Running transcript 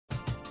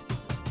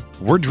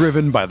We're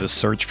driven by the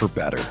search for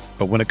better.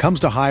 But when it comes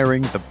to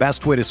hiring, the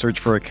best way to search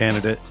for a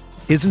candidate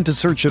isn't to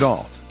search at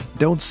all.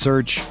 Don't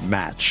search,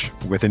 match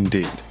with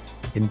Indeed.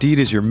 Indeed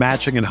is your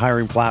matching and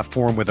hiring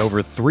platform with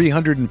over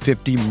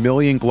 350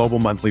 million global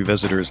monthly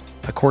visitors,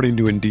 according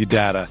to Indeed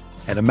data,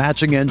 and a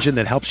matching engine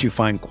that helps you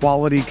find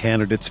quality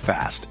candidates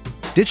fast.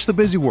 Ditch the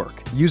busy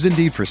work. Use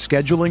Indeed for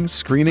scheduling,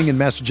 screening, and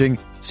messaging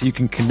so you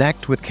can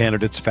connect with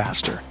candidates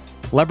faster.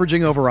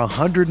 Leveraging over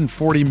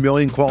 140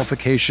 million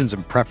qualifications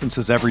and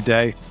preferences every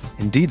day,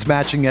 Indeed's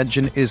matching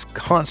engine is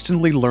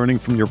constantly learning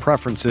from your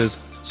preferences,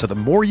 so the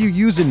more you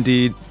use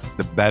Indeed,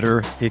 the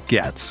better it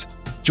gets.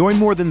 Join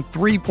more than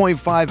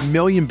 3.5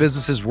 million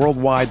businesses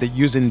worldwide that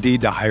use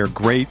Indeed to hire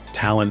great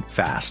talent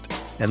fast.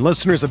 And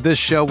listeners of this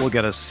show will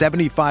get a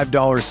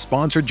 $75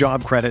 sponsored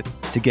job credit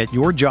to get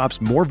your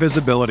jobs more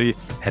visibility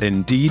at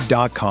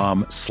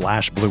Indeed.com/Blue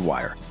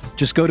Wire.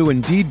 Just go to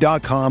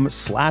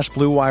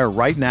Indeed.com/Blue Wire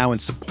right now and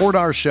support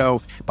our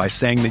show by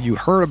saying that you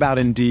heard about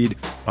Indeed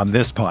on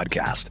this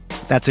podcast.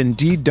 That's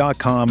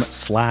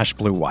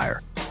Indeed.com/Blue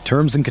Wire.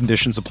 Terms and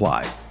conditions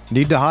apply.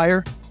 Need to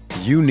hire?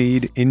 You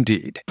need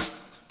Indeed.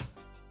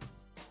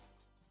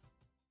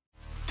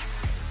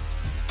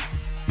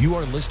 You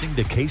are listening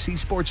to KC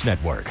Sports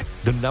Network,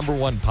 the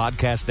 #1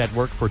 podcast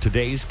network for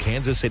today's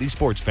Kansas City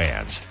sports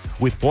fans.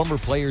 With former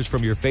players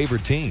from your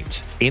favorite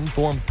teams,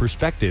 informed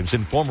perspectives,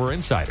 and former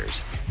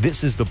insiders,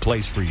 this is the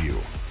place for you.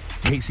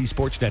 KC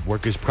Sports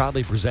Network is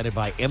proudly presented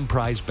by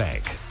Emprise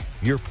Bank,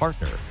 your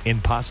partner in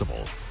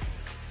possible.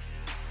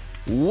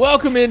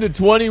 Welcome into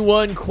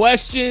 21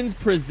 Questions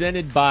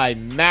presented by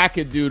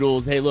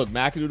Macadoodles. Hey, look,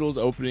 Macadoodles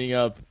opening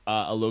up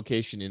a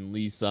location in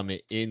Lee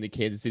Summit in the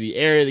Kansas City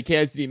area, the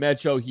Kansas City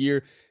Metro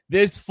here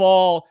this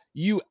fall.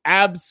 You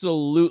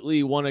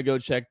absolutely want to go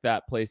check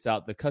that place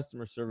out. The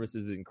customer service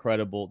is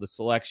incredible. The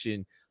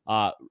selection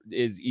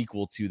is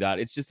equal to that.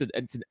 It's just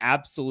it's an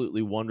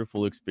absolutely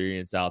wonderful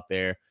experience out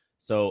there.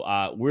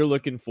 So we're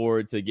looking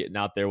forward to getting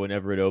out there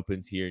whenever it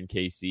opens here in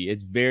KC.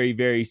 It's very,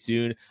 very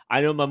soon.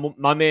 I know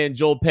my man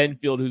Joel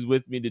Penfield, who's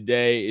with me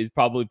today, is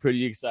probably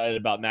pretty excited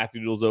about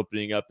Macadoodles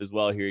opening up as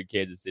well here in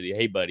Kansas City.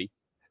 Hey, buddy.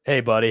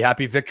 Hey, buddy.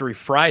 Happy Victory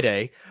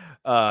Friday.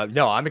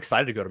 No, I'm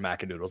excited to go to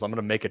Macadoodles. I'm going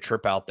to make a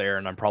trip out there,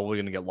 and I'm probably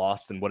going to get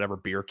lost in whatever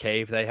beer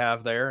cave they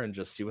have there and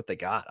just see what they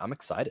got. I'm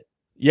excited.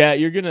 Yeah,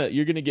 you're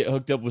gonna get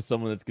hooked up with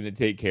someone that's gonna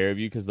take care of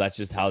you because that's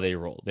just how they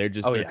roll. They're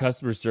just their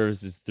customer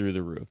service is through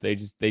the roof.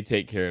 They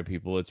take care of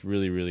people. It's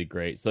really, really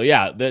great. So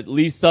yeah, the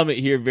Lee Summit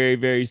here very,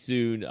 very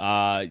soon.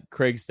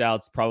 Craig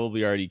Stout's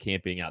probably already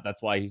camping out.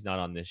 That's why he's not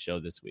on this show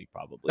this week.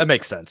 Probably that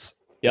makes sense.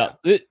 Yeah,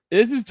 this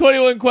is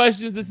 21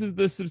 Questions. This is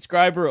the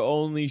subscriber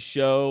only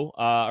show,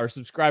 or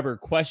subscriber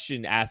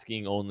question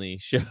asking only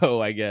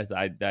show. I guess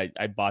I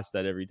botch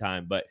that every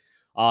time, but.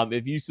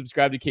 If you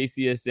subscribe to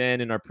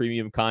KCSN and our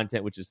premium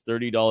content, which is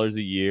 $30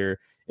 a year,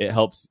 it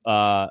helps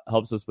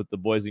us with the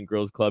Boys and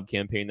Girls Club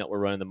campaign that we're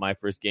running, the My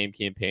First Game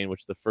campaign,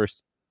 which the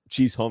first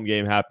Chiefs home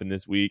game happened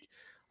this week.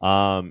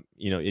 And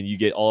you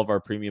get all of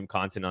our premium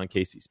content on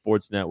KC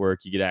Sports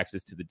Network. You get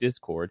access to the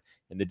Discord,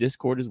 and the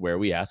Discord is where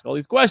we ask all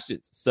these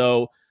questions.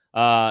 So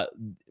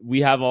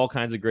we have all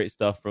kinds of great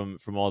stuff from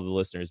all the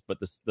listeners, but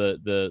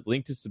the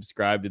link to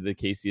subscribe to the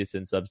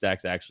KCSN Substack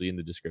is actually in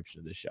the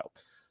description of this show.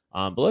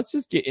 But let's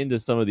just get into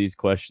some of these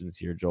questions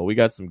here, Joel. We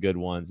got some good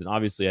ones. And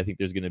obviously, I think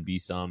there's going to be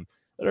some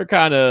that are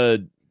kind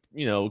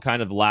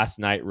of last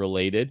night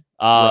related.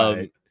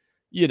 Right.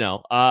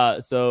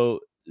 So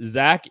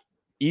Zach,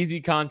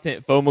 Easy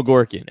Content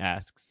Fomagorkin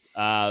asks,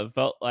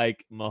 felt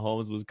like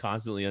Mahomes was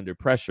constantly under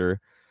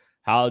pressure.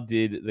 How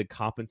did the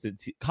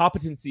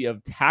competency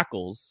of the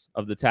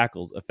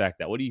tackles affect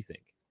that? What do you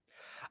think?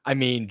 I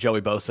mean,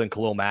 Joey Bosa and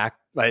Khalil Mack,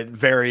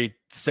 very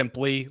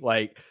simply,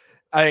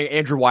 I think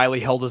Andrew Wiley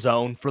held his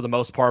own for the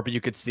most part, but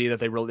you could see that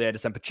they had to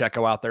send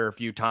Pacheco out there a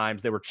few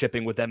times. They were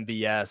chipping with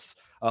MVS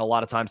a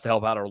lot of times to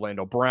help out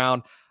Orlando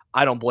Brown.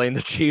 I don't blame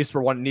the Chiefs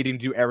for needing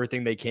to do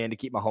everything they can to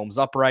keep Mahomes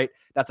upright.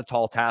 That's a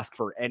tall task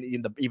for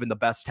even the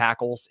best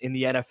tackles in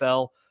the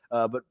NFL.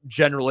 But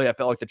generally, I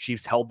felt like the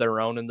Chiefs held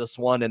their own in this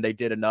one, and they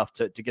did enough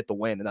to get the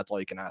win, and that's all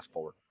you can ask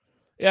for.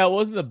 Yeah, it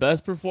wasn't the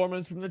best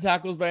performance from the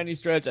tackles by any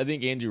stretch. I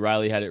think Andrew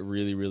Riley had it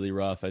really, really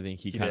rough. I think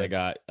he kind of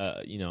got,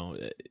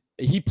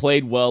 he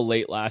played well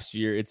late last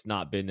year. It's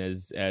not been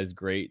as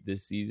great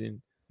this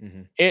season.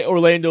 Mm-hmm.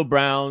 Orlando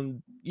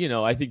Brown,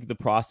 I think the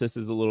process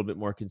is a little bit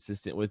more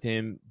consistent with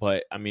him.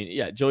 But, I mean,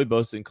 yeah, Joey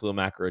Bosa and Khalil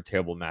Mack are a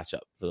terrible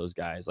matchup for those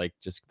guys.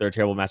 They're a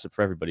terrible matchup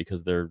for everybody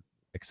because they're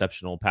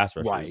exceptional pass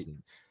rushers. Right.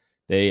 And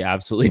they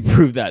absolutely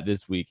proved that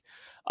this week.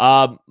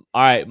 All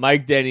right,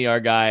 Mike Denny, our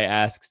guy,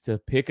 asks to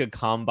pick a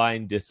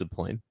combine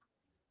discipline.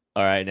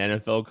 All right, an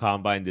NFL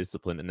combine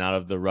discipline. And out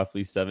of the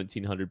roughly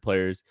 1,700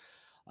 players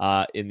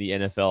in the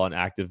NFL on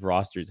active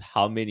rosters,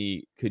 how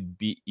many could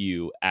beat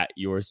you at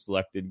your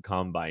selected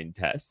combine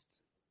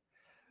test?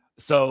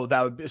 So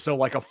that would be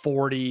like a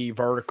 40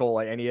 vertical,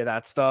 any of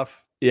that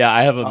stuff. Yeah,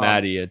 I have a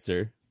Maddie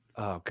answer.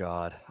 Oh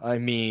God. I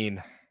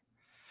mean,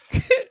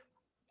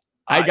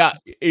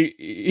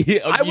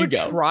 I would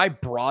try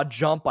broad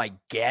jump, I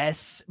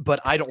guess, but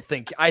I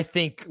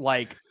think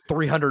like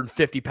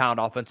 350-pound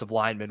offensive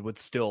linemen would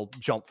still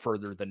jump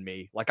further than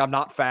me. Like, I'm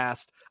not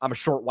fast. I'm a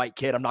short white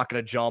kid. I'm not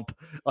going to jump.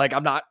 Like,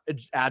 I'm not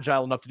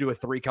agile enough to do a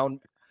 3-cone.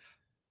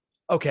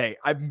 Okay,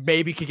 I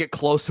maybe could get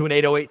close to an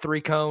 808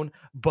 3-cone,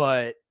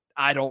 but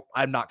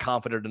I'm not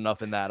confident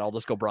enough in that. I'll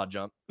just go broad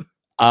jump.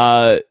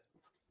 The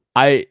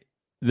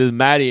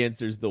Matty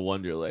answer is the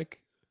Wonderlic.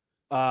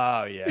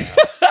 Oh yeah.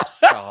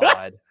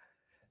 God.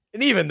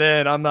 And even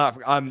then,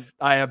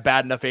 I have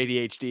bad enough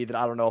ADHD that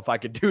I don't know if I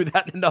could do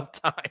that in enough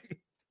time.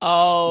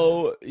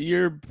 Oh,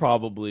 you're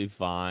probably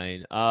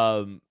fine.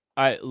 All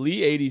right,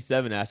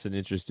 Lee87 asked an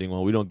interesting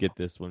one. We don't get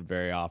this one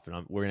very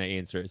often. We're gonna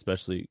answer it,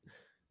 especially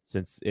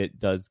since it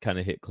does kind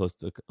of hit close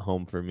to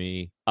home for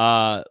me.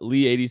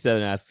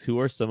 Lee87 asks, who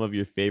are some of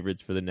your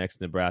favorites for the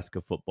next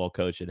Nebraska football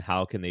coach, and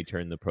how can they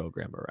turn the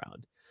program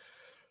around?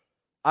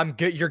 I'm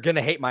good. You're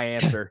gonna hate my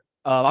answer.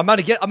 I'm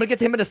gonna get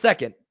to him in a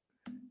second.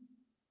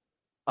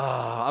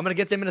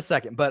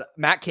 But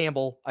Matt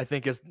Campbell, I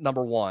think, is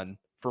number one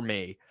for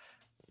me.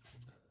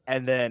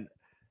 And then,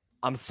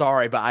 I'm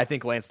sorry, but I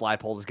think Lance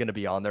Leipold is going to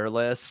be on their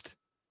list.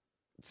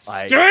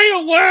 Stay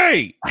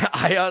away!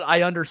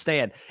 I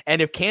understand.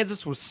 And if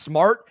Kansas was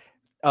smart,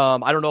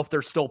 I don't know if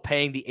they're still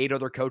paying the 8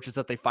 other coaches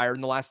that they fired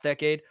in the last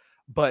decade,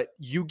 but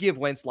you give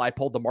Lance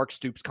Leipold the Mark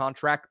Stoops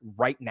contract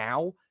right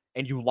now,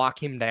 and you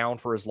lock him down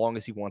for as long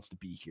as he wants to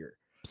be here.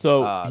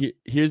 So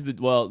here's the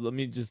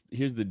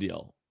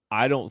deal.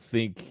 I don't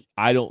think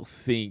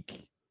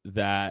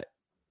that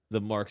the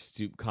Mark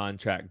Stoops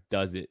contract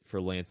does it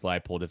for Lance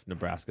Leipold if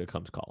Nebraska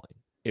comes calling.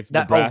 If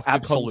Nebraska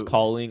comes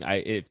calling,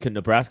 if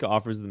Nebraska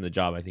offers them the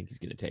job, I think he's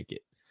going to take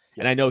it.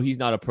 Yeah. And I know he's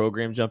not a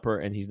program jumper,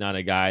 and he's not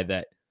a guy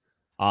that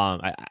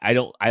I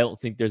don't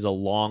think there's a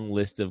long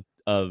list of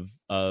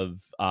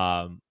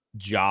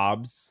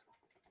jobs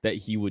that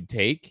he would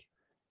take.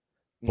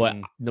 But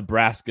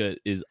Nebraska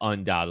is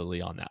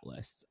undoubtedly on that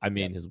list. I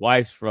mean, his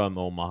wife's from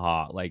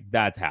Omaha. Like,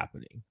 that's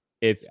happening.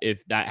 If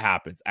that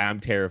happens, I'm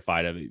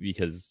terrified of it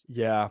because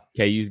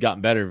KU's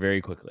gotten better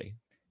very quickly.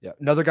 Yeah.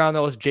 Another guy on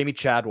that list, Jamie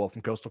Chadwell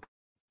from Coastal,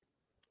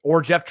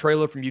 or Jeff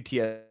Traylor from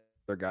UTS.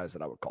 They're guys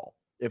that I would call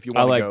if you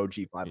want to go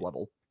G5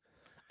 level.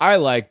 I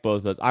like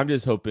both of us. I'm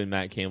just hoping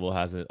Matt Campbell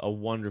has a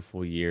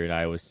wonderful year at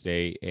Iowa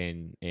State,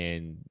 and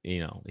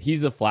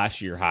he's the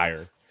flashier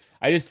hire.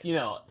 I just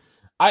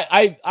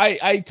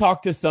I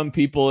talk to some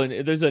people,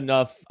 and there's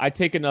enough. I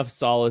take enough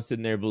solace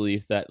in their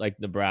belief that like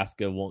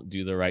Nebraska won't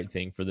do the right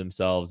thing for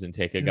themselves and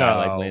take a guy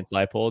like Lance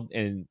Leipold,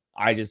 and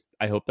I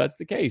hope that's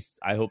the case.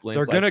 I hope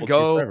Lance they're going to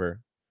go forever.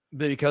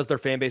 Because their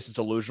fan base is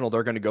delusional.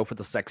 They're going to go for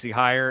the sexy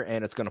hire,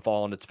 and it's going to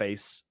fall on its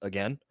face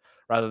again,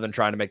 rather than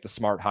trying to make the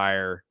smart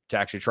hire to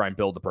actually try and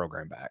build the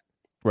program back.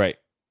 Right.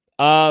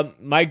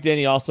 Mike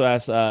Denny also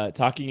asked,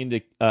 taking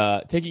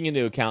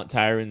into account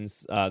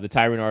Tyron's the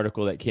Tyron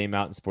article that came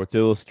out in Sports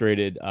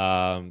Illustrated,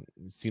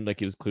 seemed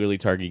like it was clearly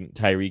targeting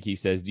Tyreek. He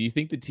says, do you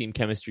think the team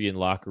chemistry in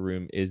locker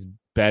room is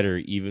better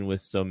even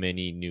with so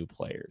many new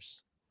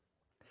players?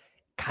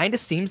 Kind of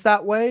seems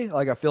that way.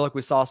 Like, I feel like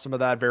we saw some of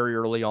that very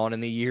early on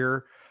in the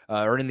year,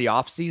 or in the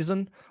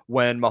offseason,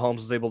 when Mahomes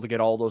was able to get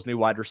all those new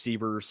wide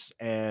receivers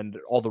and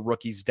all the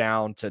rookies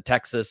down to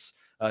Texas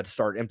to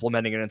start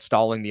implementing and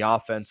installing the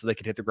offense so they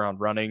could hit the ground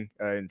running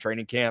in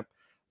training camp.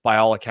 By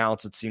all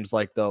accounts, it seems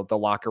like the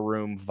locker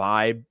room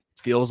vibe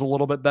feels a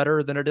little bit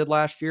better than it did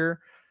last year.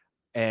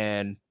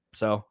 And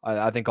so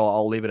I think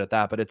I'll leave it at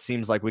that. But it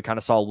seems like we kind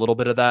of saw a little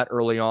bit of that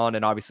early on.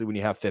 And obviously when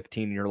you have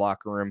 15 in your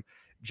locker room,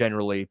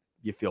 generally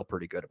you feel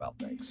pretty good about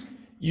things.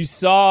 You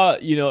saw,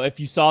 if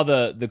you saw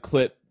the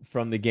clip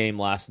from the game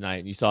last night,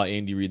 and you saw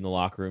Andy Reid in the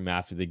locker room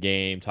after the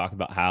game talk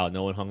about how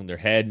no one hung their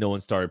head, no one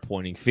started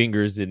pointing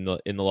fingers in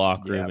the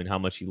locker room, and how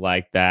much he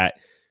liked that.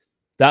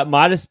 That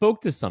might have spoke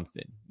to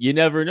something. You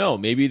never know.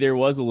 Maybe there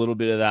was a little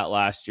bit of that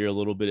last year, a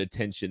little bit of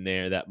tension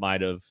there that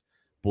might have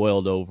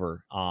boiled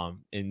over.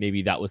 And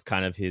maybe that was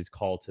kind of his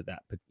call to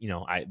that.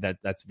 But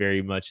that's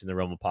very much in the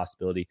realm of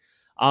possibility.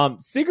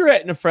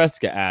 Cigarette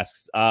Nefresca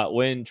asks,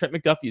 when Trent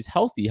McDuffie is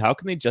healthy, how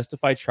can they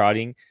justify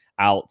trotting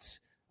out?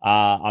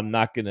 I'm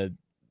not going to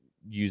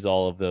use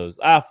all of those.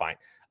 Fine.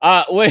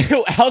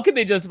 How can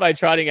they justify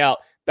trotting out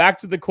back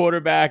to the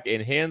quarterback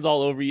and hands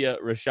all over you,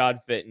 Rashad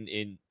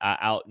Fenton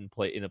out in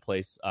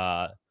place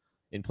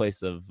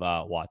of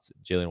Watson,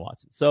 Jalen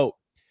Watson? So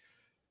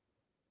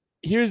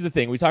here's the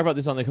thing. We talked about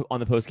this on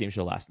the post-game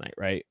show last night,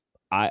 right?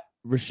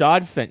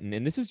 Rashad Fenton,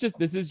 and this is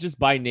just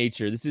by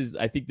nature.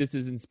 I think this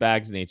is in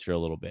Spag's nature a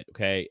little bit.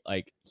 Okay.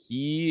 Like,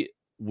 he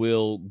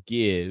will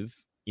give,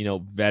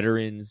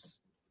 veterans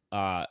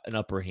an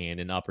upper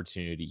hand, an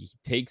opportunity.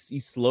 He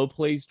slow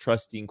plays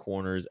trusting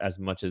corners as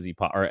much as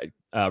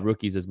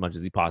rookies as much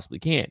as he possibly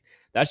can.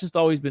 That's just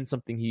always been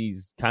something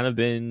he's kind of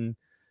been,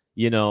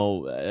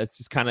 that's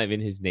just kind of in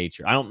his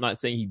nature. I'm not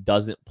saying he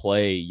doesn't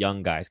play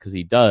young guys, because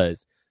he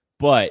does,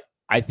 but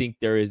I think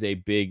there is a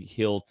big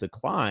hill to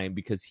climb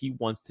because he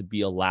wants to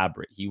be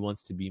elaborate. He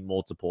wants to be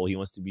multiple. He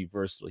wants to be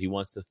versatile. He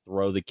wants to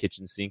throw the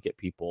kitchen sink at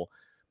people.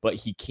 but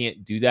he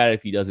can't do that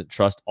if he doesn't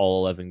trust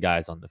all 11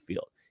 guys on the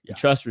field. Yeah. He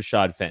trusts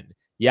Rashad Fenton.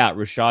 Yeah,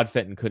 Rashad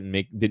Fenton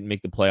didn't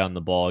make the play on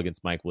the ball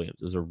against Mike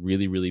Williams. It was a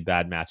really, really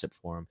bad matchup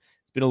for him.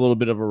 It's been a little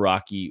bit of a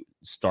rocky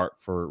start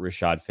for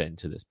Rashad Fenton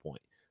to this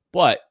point,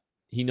 but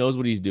he knows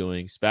what he's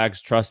doing.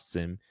 Spags trusts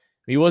him.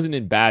 He wasn't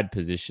in bad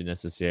position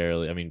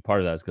necessarily. I mean, part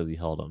of that is because he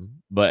held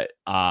him, but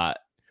I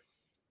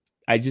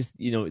just,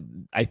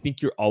 I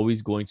think you're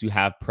always going to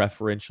have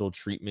preferential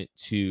treatment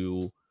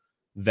to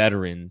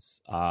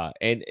veterans.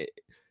 And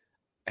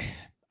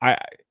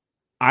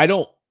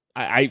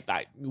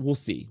we'll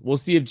see. We'll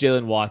see if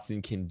Jalen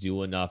Watson can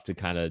do enough to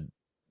kind of,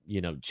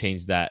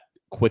 change that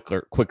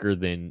quicker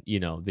than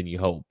you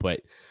hope.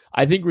 But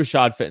I think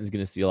Rashad Fenton's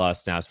going to see a lot of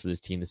snaps for this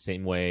team the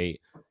same way,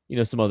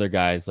 some other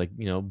guys like,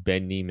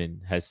 Ben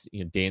Neiman has,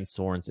 Dan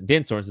Sorensen.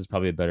 Dan Sorensen is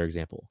probably a better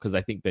example because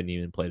I think Ben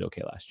Neiman played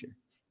okay last year.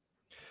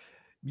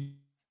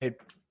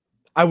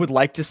 I would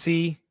like to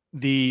see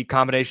the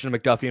combination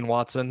of McDuffie and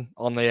Watson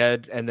on the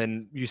edge, and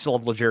then you still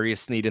have L'Jarius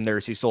Sneed in there,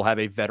 so you still have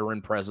a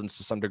veteran presence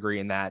to some degree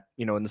in that,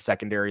 in the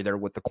secondary there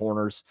with the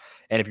corners.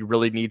 And if you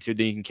really need to,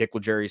 then you can kick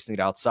L'Jarius Sneed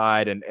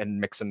outside and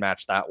mix and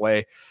match that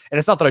way. And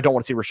it's not that I don't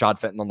want to see Rashad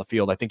Fenton on the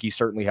field. I think he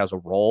certainly has a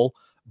role,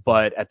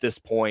 but at this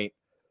point,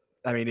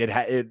 I mean,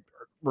 it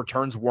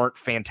returns weren't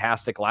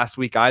fantastic last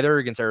week either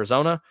against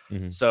Arizona.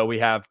 Mm-hmm. So we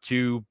have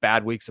 2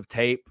 bad weeks of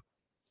tape.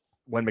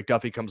 When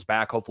McDuffie comes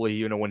back,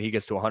 hopefully, when he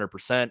gets to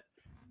 100%,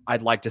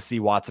 I'd like to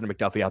see Watson and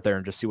McDuffie out there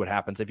and just see what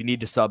happens. If you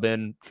need to sub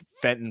in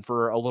Fenton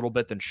for a little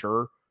bit, then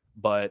sure.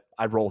 But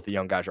I'd roll with the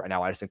young guys right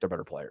now. I just think they're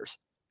better players.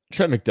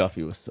 Trent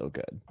McDuffie was so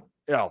good.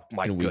 Oh,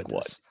 my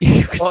goodness.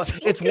 Well,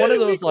 it's one of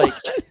those, like,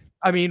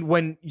 I mean,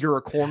 when you're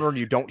a corner and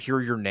you don't hear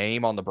your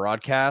name on the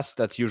broadcast,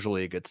 that's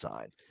usually a good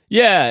sign.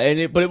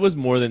 Yeah, but it was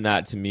more than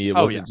that to me. It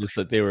wasn't just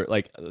that they were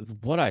like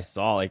what I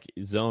saw, like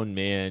zone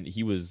man.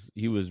 He was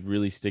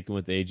really sticking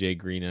with AJ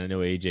Green, and I know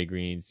AJ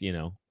Green's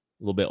a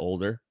little bit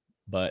older,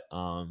 but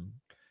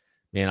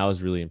man, I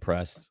was really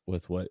impressed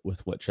with what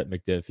Trent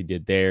McDuffie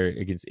did there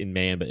against in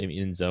man, but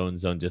in zone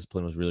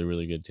discipline was really,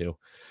 really good too.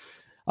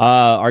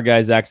 Our guy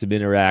Zach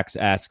Sabinarax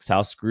asks,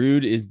 how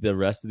screwed is the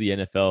rest of the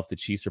NFL if the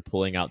Chiefs are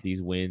pulling out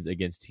these wins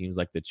against teams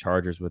like the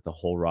Chargers with a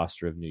whole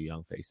roster of new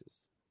young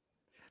faces?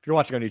 If you're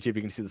watching on YouTube,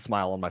 you can see the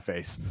smile on my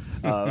face.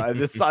 I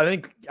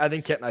think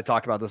Kent and I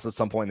talked about this at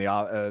some point in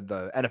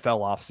the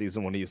NFL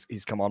offseason when he's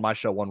come on my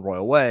show, One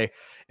Royal Way,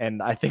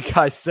 and I think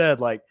I said,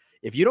 like,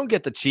 if you don't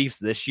get the Chiefs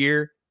this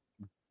year,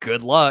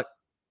 good luck.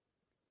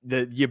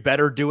 You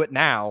better do it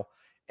now.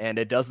 And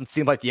it doesn't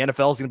seem like the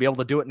NFL is going to be able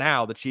to do it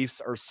now. The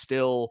Chiefs are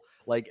still,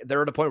 like,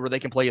 they're at a point where they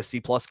can play a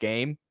C-plus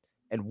game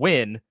and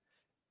win,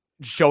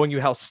 showing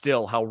you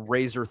how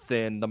razor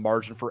thin the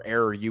margin for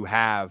error you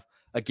have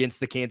against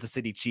the Kansas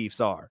City Chiefs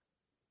are.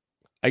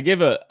 I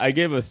gave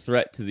a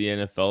threat to the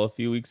NFL a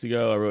few weeks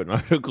ago. I wrote an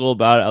article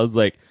about it. I was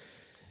like,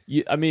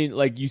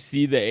 you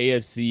see the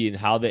AFC and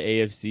how the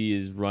AFC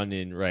is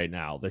running right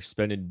now. They're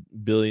spending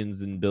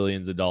billions and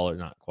billions of dollars,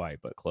 not quite,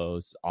 but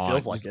close, on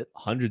feels like it,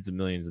 hundreds of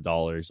millions of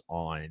dollars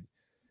on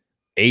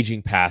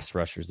aging pass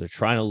rushers. They're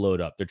trying to load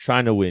up. They're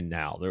trying to win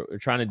now. They're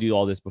trying to do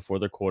all this before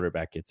their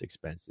quarterback gets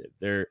expensive.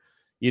 They're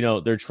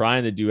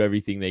trying to do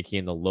everything they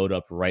can to load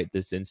up right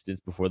this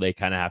instance before they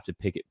kind of have to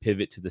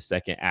pivot to the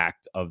second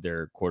act of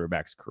their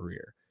quarterback's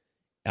career.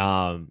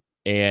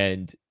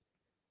 And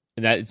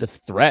that is a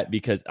threat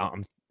because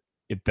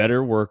it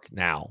better work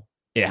now.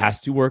 It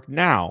has to work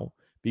now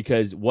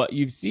because what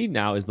you've seen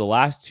now is the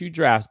last 2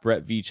 drafts,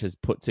 Brett Veach has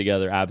put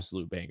together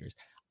absolute bangers.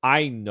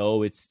 I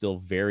know it's still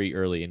very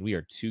early and we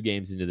are 2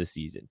 games into the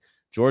season.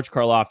 George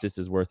Karlaftis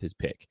is worth his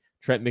pick.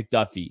 Trent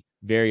McDuffie,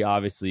 very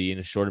obviously in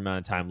a short amount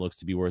of time, looks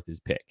to be worth his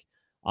pick.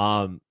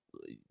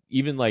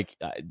 Even like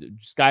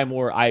Sky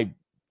Moore,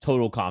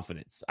 total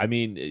confidence. I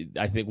mean,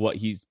 I think what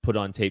he's put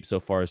on tape so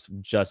far is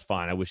just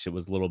fine. I wish we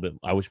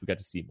got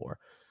to see more.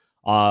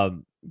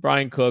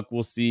 Brian Cook,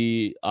 we'll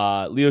see.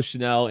 Leo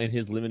Chanel in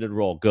his limited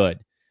role, good.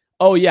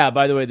 Oh yeah,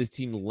 by the way, this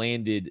team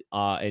landed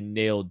and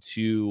nailed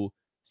 2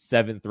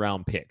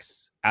 7th-round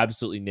picks.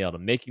 Absolutely nailed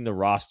them. Making the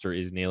roster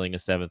is nailing a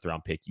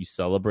 7th-round pick. You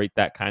celebrate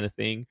that kind of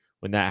thing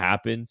when that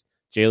happens.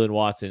 Jalen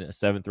Watson, a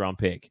 7th-round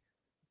pick,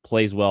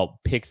 plays well.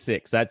 Pick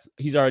 6.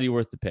 He's already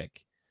worth the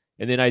pick.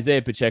 And then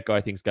Isaiah Pacheco,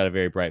 I think, has got a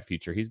very bright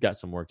future. He's got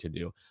some work to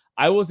do.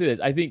 I will say this.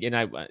 I think, and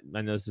I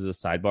know this is a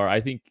sidebar,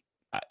 I think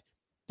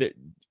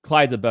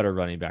Clyde's a better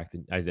running back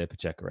than Isaiah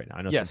Pacheco right now.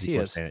 I know yes, some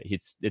people are saying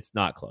it's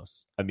not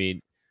close. I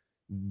mean,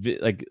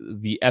 like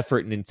the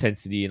effort and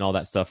intensity and all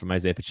that stuff from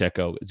Isaiah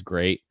Pacheco is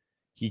great.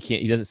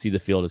 He doesn't see the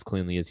field as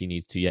cleanly as he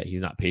needs to yet.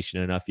 He's not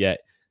patient enough yet.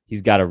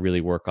 He's got to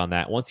really work on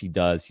that. Once he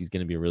does, he's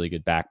going to be a really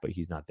good back, but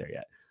he's not there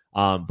yet.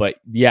 But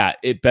yeah,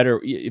 it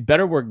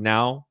better work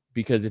now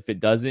because if it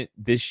doesn't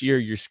this year,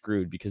 you're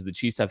screwed because the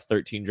Chiefs have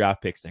 13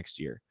 draft picks next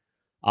year.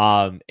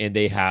 And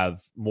they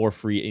have more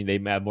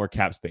they have more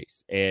cap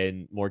space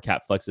and more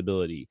cap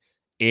flexibility.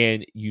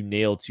 And you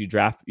nail 2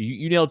 drafts.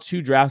 You nail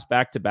 2 drafts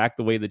back to back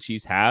the way the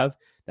Chiefs have.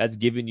 That's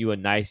given you a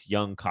nice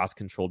young cost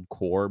controlled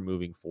core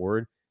moving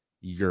forward.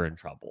 You're in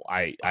trouble.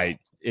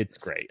 It's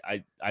great.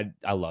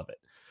 I love it.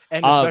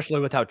 And especially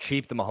with how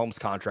cheap the Mahomes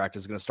contract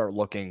is going to start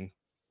looking.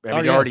 I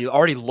mean, it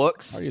already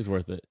looks. Already is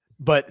worth it.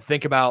 But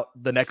think about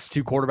the next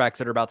two quarterbacks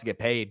that are about to get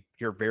paid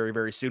here very,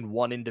 very soon.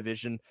 One in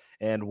division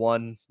and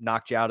one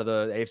knocked you out of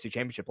the AFC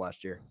Championship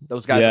last year.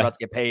 Those guys are about to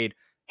get paid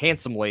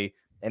handsomely,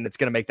 and it's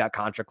going to make that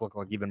contract look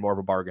like even more of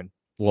a bargain.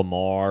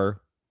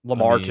 Lamar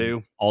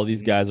too. All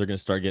these guys are going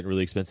to start getting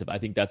really expensive. I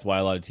think that's why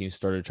a lot of teams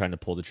started trying to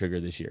pull the trigger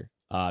this year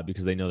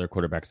because they know their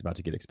quarterback's about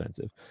to get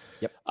expensive.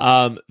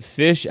 Yep.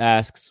 Fish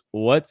asks,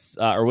 what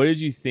did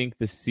you think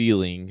the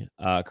ceiling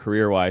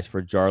career-wise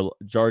for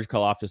George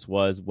Karlaftis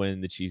was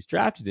when the Chiefs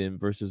drafted him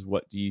versus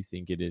what do you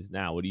think it is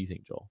now? What do you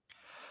think, Joel?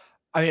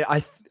 I mean, I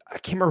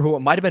can't remember who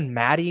it might have been.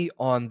 Maddie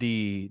on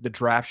the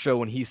draft show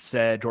when he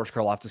said George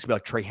Karlaftis would be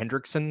like Trey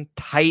Hendrickson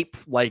type,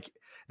 like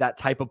that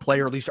type of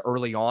player, at least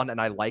early on. And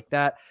I like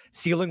that.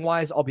 Ceiling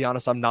wise, I'll be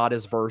honest, I'm not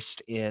as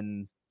versed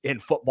in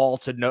football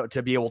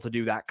to be able to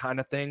do that kind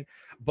of thing.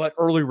 But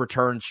early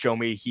returns show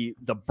me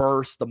the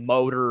burst, the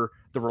motor,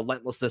 the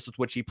relentlessness with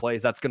which he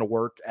plays, that's going to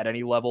work at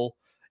any level.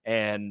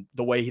 And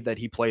the way that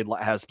he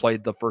has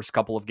played the first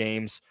couple of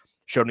games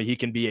showed me he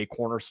can be a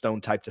cornerstone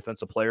type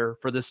defensive player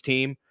for this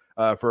team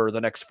for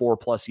the next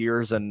 4+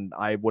 years. And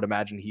I would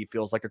imagine he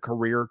feels like a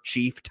career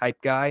Chief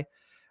type guy.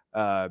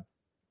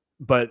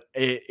 But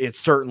it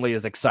certainly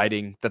is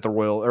exciting that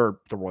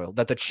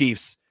that the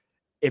Chiefs,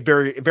 it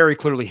very, very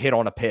clearly hit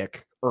on a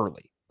pick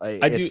early.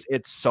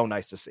 It's so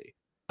nice to see.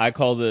 I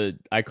call the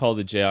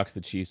Jayhawks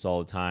the Chiefs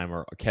all the time,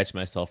 or catch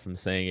myself from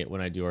saying it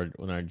when I do our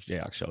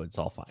Jayhawks show. It's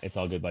all fine. It's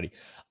all good, buddy.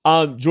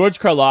 George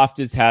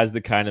Karlaftis has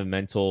the kind of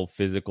mental,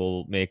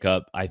 physical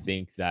makeup I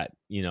think that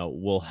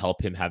will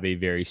help him have a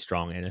very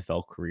strong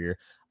NFL career.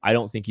 I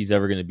don't think he's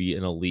ever going to be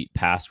an elite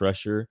pass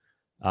rusher.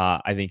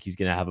 I think he's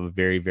going to have a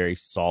very, very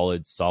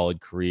solid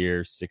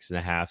career,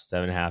 6.5,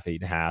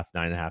 7.5, 8.5,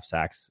 9.5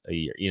 sacks a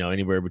year,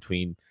 anywhere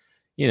between,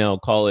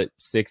 call it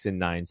 6 and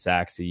 9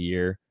 sacks a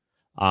year.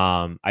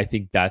 I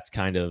think that's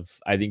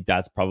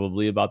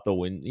probably about the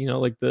win,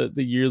 like the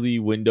yearly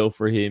window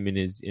for him in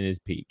his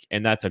peak.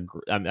 And that's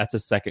a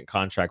second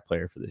contract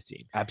player for this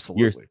team.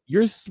 Absolutely.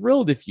 You're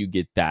thrilled if you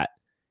get that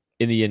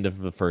in the end of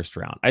the first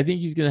round. I think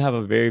he's going to have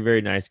a very,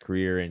 very nice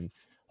career, and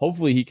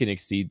hopefully he can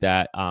exceed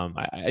that.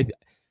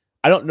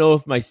 I don't know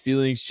if my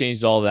ceiling's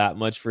changed all that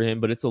much for him,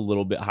 but it's a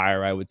little bit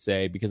higher, I would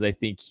say, because I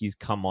think he's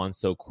come on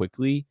so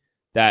quickly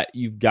that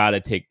you've got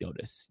to take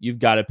notice. You've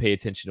got to pay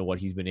attention to what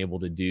he's been able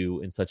to do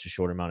in such a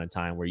short amount of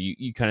time, where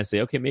you kind of say,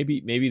 okay,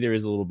 maybe there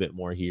is a little bit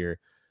more here.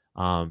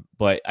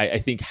 But I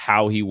think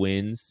how he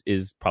wins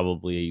is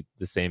probably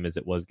the same as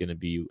it was going to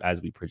be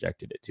as we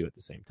projected it to at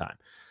the same time.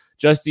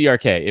 Just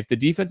DRK, if the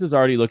defense is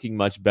already looking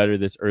much better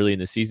this early in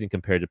the season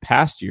compared to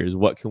past years,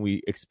 what can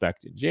we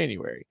expect in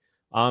January?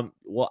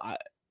 Well,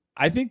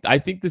 I think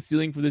the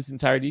ceiling for this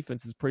entire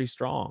defense is pretty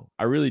strong.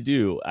 I really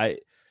do.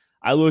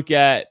 I look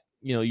at,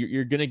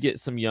 you're going to get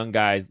some young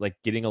guys like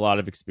getting a lot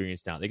of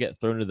experience now. They get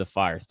thrown into the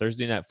fire.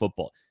 Thursday Night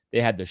Football,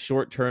 they had the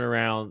short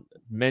turnaround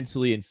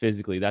mentally and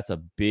physically. That's a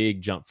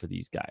big jump for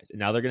these guys. And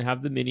now they're going to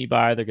have the mini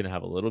bye. They're going to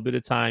have a little bit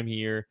of time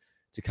here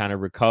to kind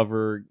of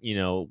recover,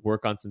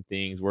 work on some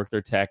things, work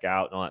their tech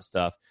out and all that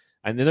stuff.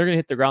 And then they're going to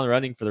hit the ground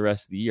running for the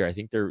rest of the year. I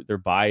think their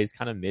bye is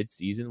kind of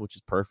mid-season, which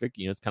is perfect.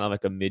 It's kind of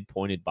like a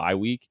mid-pointed bye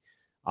week.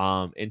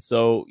 And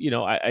so,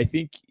 I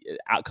think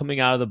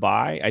coming out of the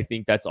bye, I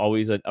think that's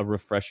always a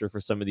refresher for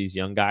some of these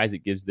young guys.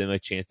 It gives them a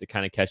chance to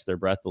kind of catch their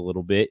breath a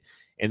little bit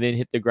and then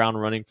hit the ground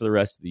running for the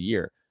rest of the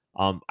year.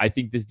 I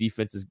think this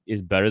defense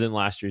is better than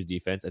last year's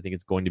defense. I think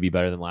it's going to be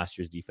better than last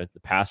year's defense. The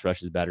pass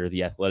rush is better.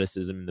 The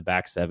athleticism in the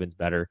back seven's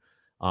better.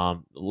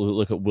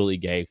 Look at Willie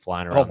Gay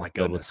flying around the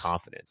field with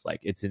confidence.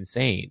 Like, it's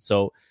insane.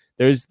 So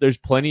there's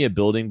plenty of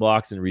building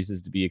blocks and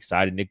reasons to be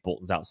excited. Nick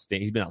Bolton's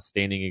outstanding. He's been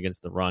outstanding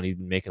against the run. He's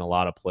been making a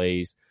lot of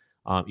plays.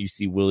 You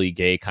see Willie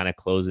Gay kind of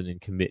closing and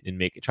committing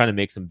and trying to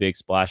make some big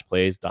splash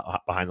plays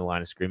behind the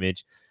line of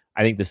scrimmage.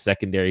 I think the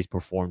secondary's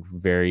performed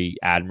very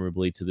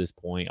admirably to this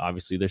point.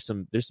 Obviously, there's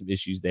some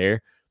issues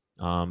there.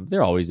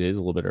 There always is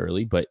a little bit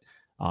early, but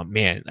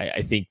man,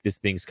 I think this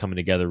thing's coming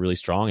together really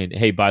strong. And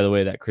hey, by the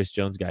way, that Chris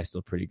Jones guy's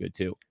still pretty good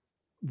too.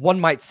 One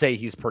might say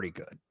he's pretty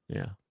good.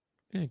 Yeah,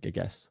 I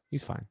guess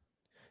he's fine.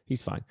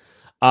 He's fine.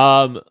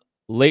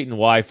 Leighton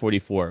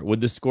Y44. What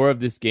would the score of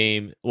this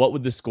game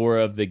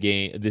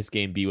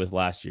be with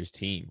last year's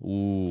team?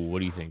 Ooh, what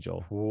do you think,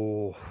 Joel?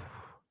 Ooh,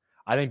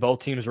 I think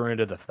both teams were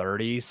into the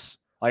 30s.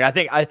 Like, I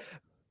think I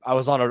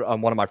was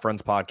on one of my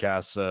friend's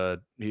podcasts.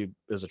 He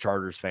is a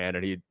Chargers fan,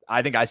 and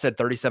I think I said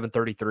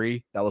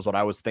 37-33. That was what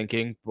I was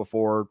thinking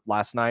before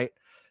last night.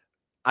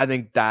 I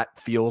think that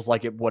feels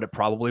like what it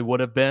probably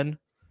would have been.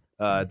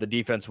 The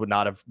defense would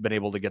not have been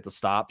able to get the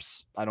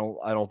stops. I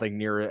don't think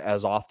near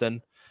as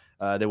often.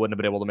 They wouldn't have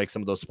been able to make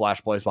some of those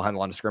splash plays behind the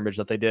line of scrimmage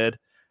that they did.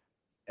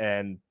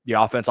 And the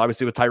offense,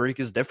 obviously, with Tyreek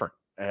is different.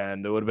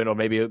 And it would have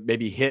been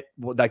maybe hit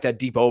like that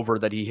deep over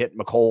that he hit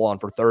McCole on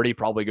for 30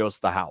 probably goes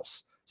to the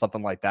house.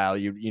 Something like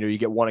that. You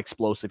get one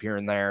explosive here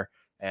and there,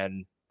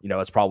 and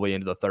it's probably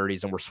into the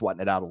 30s, and we're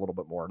sweating it out a little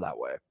bit more that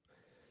way.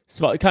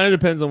 So it kind of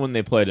depends on when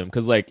they played them.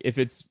 Because, like, if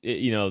it's,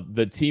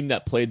 the team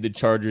that played the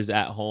Chargers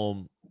at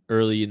home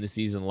early in the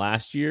season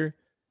last year,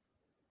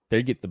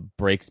 they get the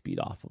break speed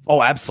off of them.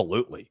 Oh,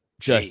 absolutely.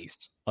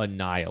 Just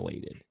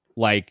annihilated.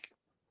 Like,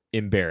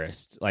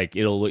 embarrassed. Like,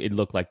 it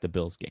looked like the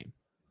Bills game.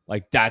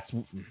 Like, that's,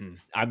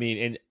 I mean,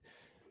 and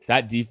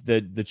that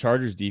the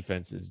Chargers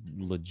defense is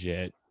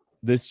legit.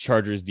 This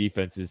Chargers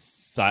defense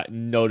is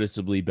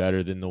noticeably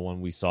better than the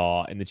one we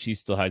saw. And the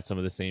Chiefs still had some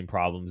of the same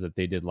problems that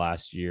they did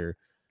last year.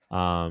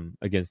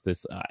 Against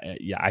this,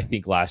 I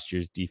think last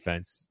year's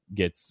defense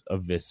gets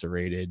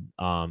eviscerated.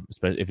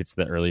 Especially if it's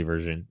the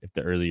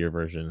earlier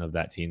version of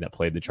that team that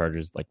played the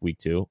Chargers like week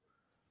 2.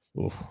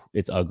 Oof,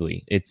 it's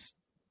ugly. It's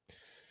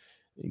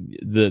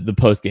the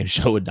post game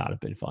show would not have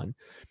been fun.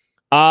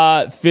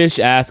 Fish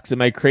asks,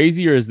 "Am I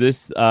crazy, or is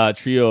this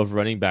trio of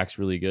running backs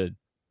really good?"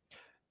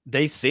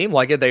 They seem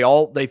like it.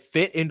 They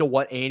fit into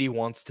what Andy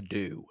wants to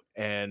do,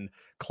 and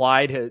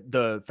Clyde,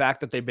 the fact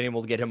that they've been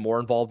able to get him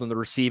more involved in the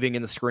receiving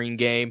in the screen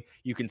game,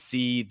 you can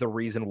see the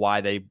reason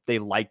why they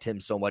liked him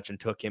so much and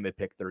took him at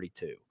pick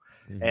 32.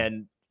 Mm-hmm.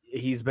 And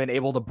he's been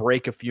able to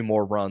break a few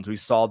more runs. We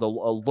saw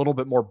a little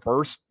bit more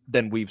burst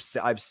than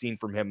I've seen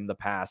from him in the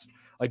past,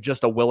 like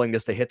just a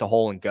willingness to hit the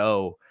hole and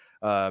go.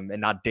 And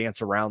not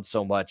dance around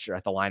so much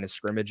at the line of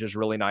scrimmage is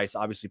really nice.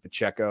 Obviously,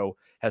 Pacheco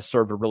has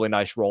served a really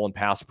nice role in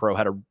pass pro,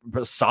 had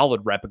a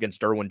solid rep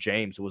against Derwin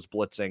James, who was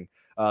blitzing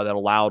that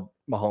allowed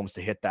Mahomes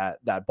to hit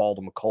that ball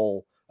to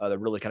McColl that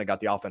really kind of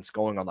got the offense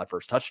going on that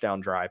first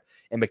touchdown drive.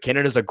 And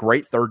McKinnon is a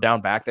great third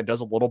down back that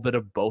does a little bit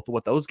of both of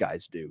what those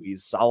guys do.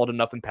 He's solid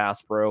enough in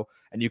pass pro,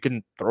 and you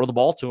can throw the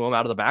ball to him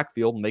out of the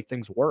backfield and make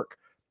things work.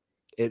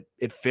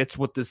 It fits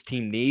what this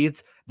team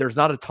needs. There's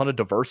not a ton of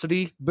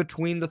diversity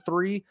between the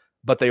three,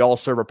 but they all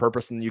serve a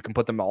purpose, and you can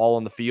put them all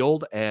on the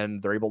field,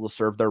 and they're able to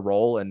serve their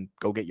role and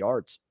go get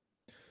yards.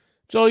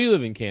 Joel, you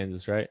live in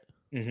Kansas, right?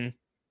 Mm-hmm.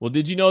 Well,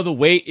 did you know the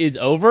wait is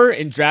over?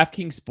 And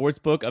DraftKings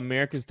Sportsbook,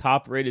 America's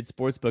top-rated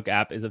sportsbook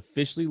app, is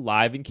officially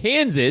live in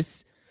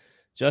Kansas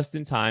just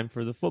in time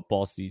for the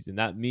football season.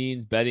 That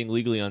means betting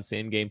legally on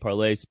same-game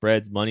parlays,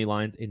 spreads, money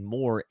lines, and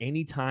more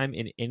anytime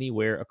and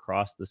anywhere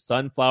across the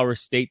Sunflower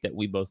State that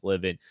we both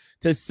live in.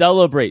 To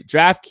celebrate,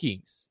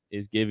 DraftKings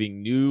is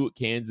giving new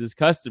Kansas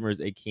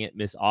customers a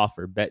can't-miss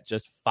offer. Bet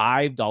just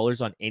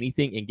 $5 on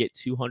anything and get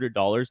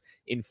 $200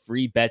 in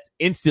free bets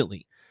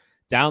instantly.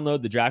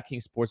 Download the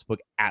DraftKings Sportsbook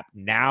app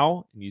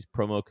now and use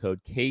promo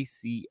code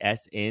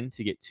KCSN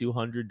to get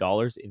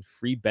 $200 in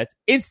free bets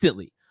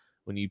instantly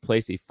when you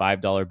place a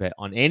 $5 bet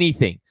on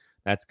anything.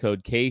 That's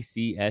code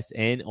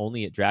KCSN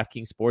only at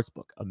DraftKings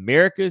Sportsbook,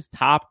 America's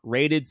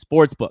top-rated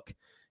sportsbook.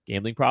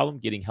 Gambling problem?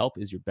 Getting help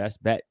is your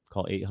best bet.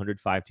 Call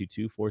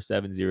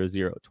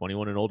 800-522-4700.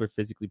 21 and older,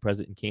 physically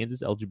present in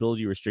Kansas.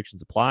 Eligibility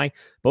restrictions apply.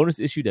 Bonus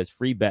issued as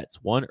free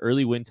bets. One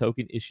early win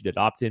token issued at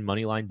opt-in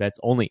moneyline bets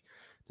only.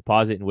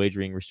 Deposit and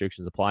wagering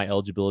restrictions apply.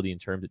 Eligibility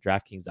and terms at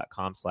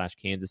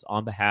DraftKings.com/Kansas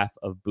on behalf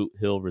of Boot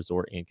Hill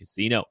Resort and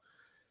Casino.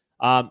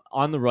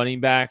 On the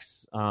running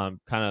backs, I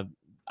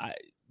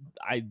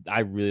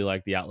really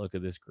like the outlook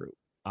of this group.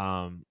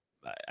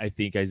 I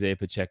think Isaiah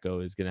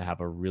Pacheco is going to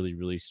have a really,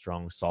 really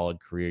strong,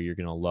 solid career. You're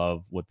going to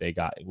love what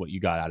you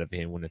got out of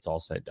him when it's all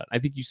said and done. I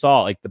think you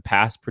saw like the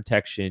pass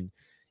protection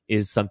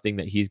is something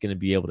that he's going to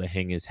be able to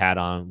hang his hat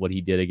on. What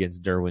he did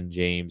against Derwin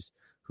James,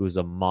 who's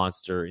a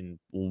monster and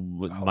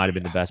might have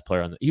been the best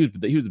player on he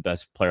was the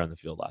best player on the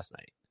field last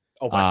night.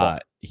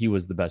 He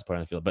was the best player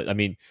on the field. But I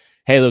mean,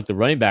 hey, look, the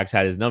running backs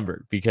had his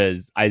number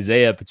because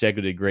Isaiah Pacheco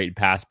did great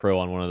pass pro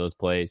on one of those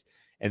plays.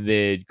 And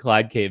then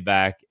Clyde came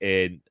back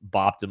and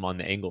bopped him on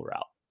the angle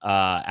route,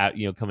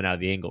 coming out of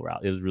the angle route.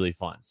 It was really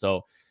fun.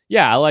 So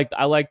yeah, I like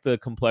the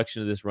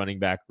complexion of this running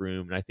back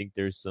room. And I think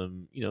there's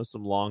some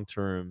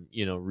long-term,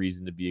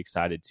 reason to be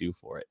excited too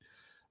for it.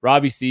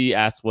 Robbie C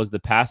asked, was the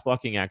pass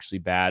blocking actually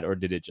bad or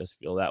did it just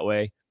feel that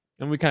way?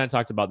 And we kind of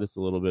talked about this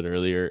a little bit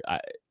earlier.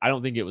 I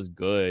don't think it was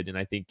good. And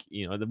I think,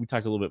 we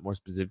talked a little bit more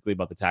specifically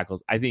about the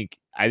tackles. I think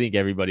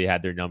everybody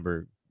had their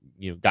number,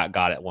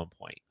 got at one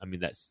point. I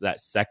mean,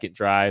 that second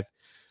drive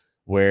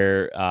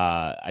where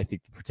I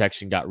think the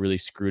protection got really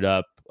screwed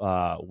up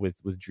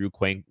with Drew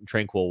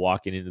Tranquill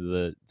walking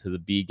into the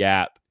B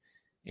gap.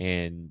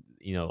 And,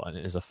 and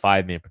it was a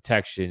 5-man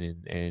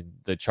protection and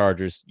the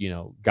Chargers,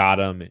 got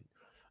him. And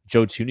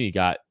Joe Thuney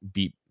got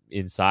beat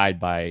inside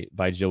by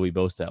Joey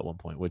Bosa at one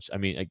point, which I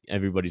mean,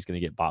 everybody's going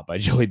to get bought by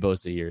Joey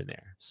Bosa here and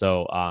there.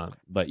 So,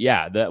 but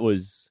yeah, that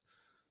was,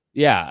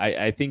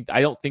 I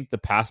don't think the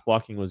pass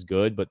blocking was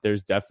good, but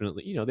there's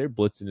definitely, they're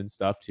blitzing and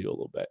stuff too a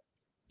little bit.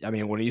 I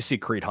mean, when you see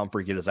Creed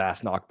Humphrey get his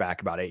ass knocked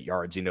back about 8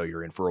 yards,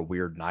 you're in for a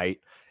weird night.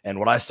 And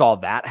when I saw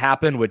that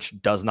happen, which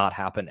does not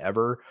happen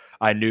ever,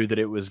 I knew that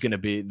it was going to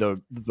be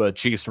the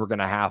Chiefs were going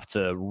to have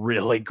to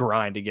really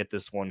grind to get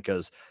this one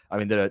because, I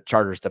mean, the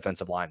Chargers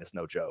defensive line is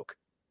no joke.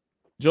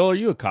 Joel, are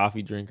you a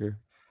coffee drinker?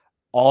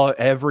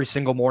 Every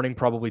single morning,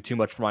 probably too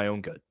much for my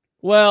own good.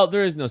 Well,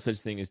 there is no such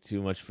thing as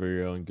too much for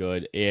your own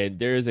good. And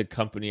there is a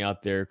company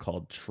out there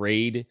called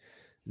Trade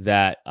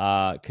that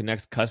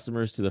connects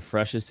customers to the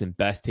freshest and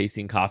best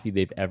tasting coffee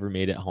they've ever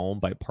made at home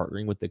by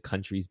partnering with the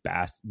country's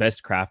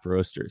best craft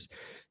roasters.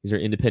 These are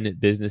independent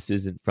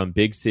businesses from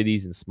big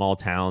cities and small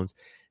towns.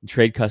 And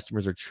trade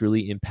customers are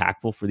truly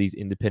impactful for these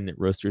independent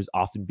roasters,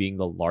 often being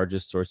the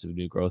largest source of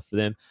new growth for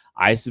them.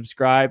 I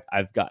subscribe.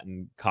 I've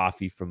gotten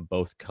coffee from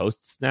both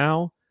coasts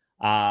now.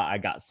 I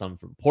got some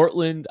from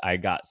Portland. I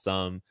got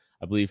some,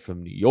 I believe,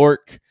 from New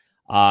York.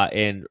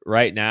 And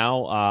right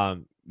now,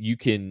 you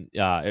can,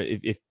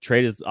 if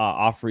Trade is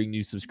offering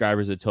new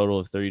subscribers a total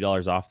of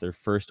 $30 off their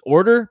first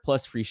order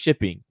plus free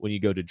shipping when you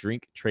go to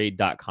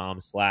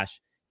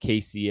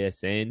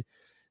drinktrade.com/KCSN.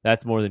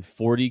 That's more than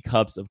 40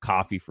 cups of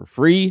coffee for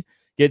free.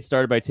 Get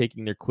started by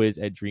taking their quiz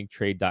at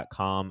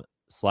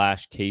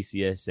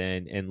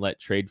drinktrade.com/KCSN and let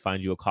Trade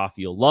find you a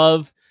coffee you'll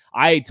love.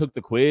 I took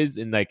the quiz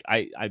and I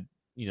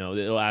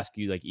it'll ask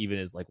you even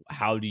as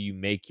how do you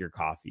make your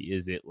coffee?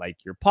 Is it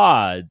like your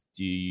pods?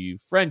 Do you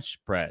French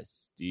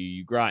press? Do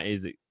you grind?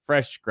 Is it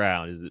fresh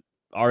ground? Is it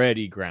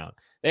already ground?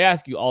 They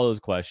ask you all those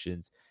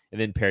questions and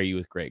then pair you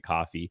with great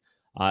coffee.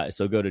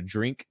 So go to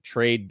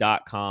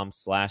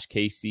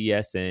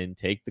drinktrade.com/KCSN,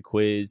 take the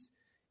quiz,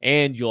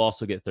 and you'll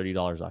also get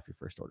 $30 off your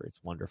first order.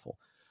 It's wonderful.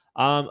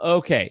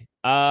 Okay.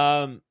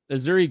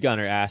 Missouri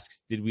Gunner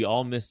asks, did we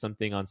all miss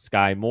something on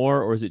Sky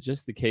Moore, or is it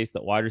just the case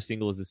that wide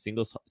receiver is the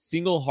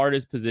single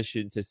hardest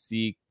position to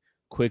see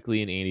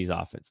quickly in Andy's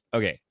offense?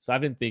 Okay. So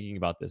I've been thinking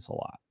about this a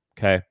lot.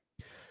 Okay.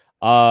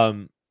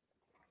 I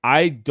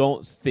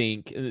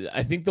think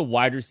the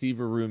wide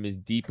receiver room is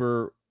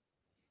deeper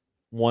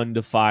 1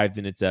 to 5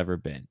 than it's ever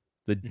been.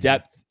 The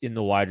depth in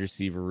the wide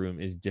receiver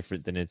room is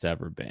different than it's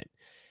ever been,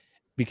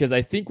 because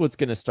I think what's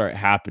going to start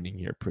happening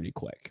here pretty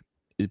quick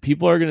is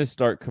people are going to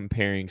start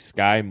comparing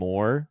Sky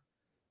Moore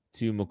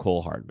to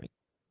Mecole Hardman.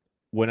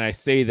 When I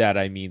say that,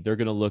 I mean they're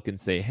going to look and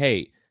say,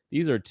 hey,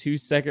 these are 2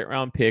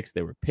 second-round picks.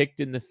 They were picked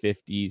in the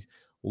 50s.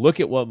 Look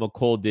at what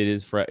Mecole did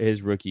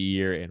his rookie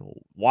year, and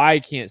why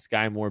can't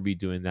Sky Moore be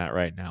doing that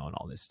right now and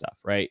all this stuff,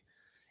 right?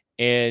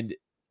 And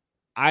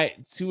I,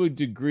 to a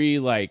degree,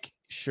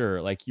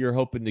 sure, you're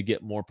hoping to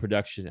get more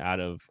production out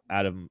of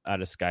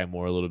Sky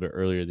Moore a little bit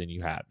earlier than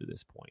you have to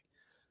this point.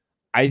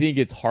 I think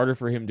it's harder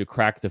for him to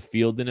crack the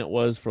field than it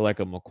was for a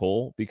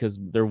Mecole, because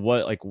there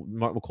was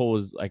Mecole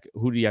was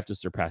who do you have to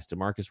surpass?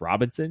 DeMarcus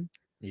Robinson?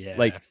 Yeah.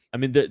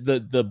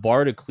 The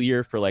bar to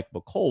clear for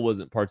Mecole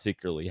wasn't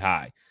particularly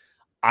high.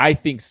 I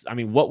think,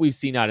 what we've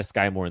seen out of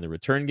Sky Moore in the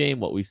return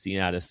game, what we've seen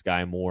out of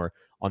Sky Moore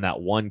on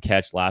that one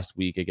catch last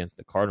week against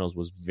the Cardinals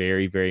was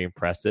very, very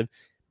impressive.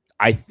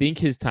 I think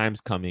his time's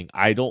coming.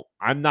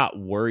 I'm not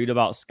worried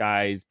about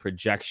Sky's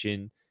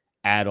projection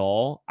at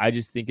all. I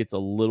just think it's a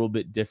little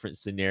bit different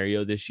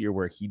scenario this year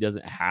where it's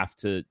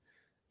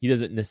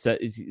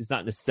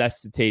not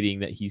necessitating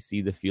that he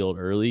see the field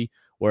early,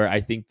 where I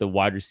think the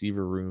wide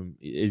receiver room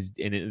is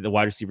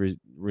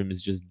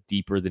just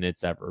deeper than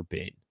it's ever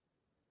been.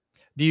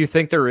 Do you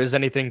think there is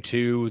anything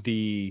to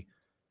the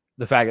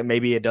fact that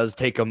maybe it does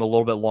take him a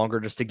little bit longer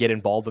just to get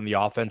involved in the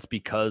offense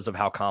because of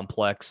how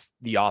complex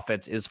the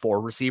offense is for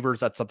receivers?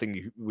 That's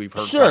something we've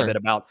heard quite a bit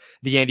about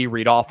the Andy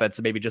Reid offense,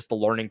 and maybe just the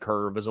learning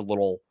curve is a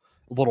little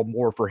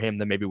more for him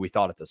than maybe we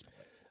thought at this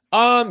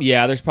point.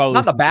 Yeah, there's probably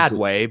not in a bad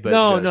way, but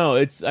no.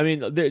 It's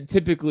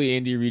typically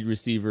Andy Reid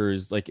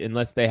receivers,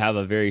 unless they have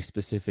a very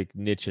specific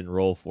niche and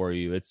role for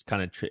you, it's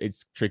kind of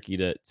it's tricky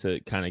to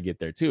kind of get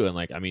there too. And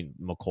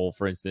Mecole,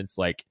 for instance,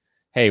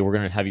 hey, we're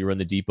gonna have you run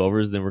the deep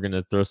overs, then we're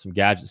gonna throw some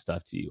gadget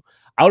stuff to you.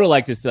 I would have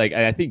liked to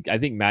say, I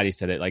think Maddie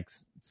said it,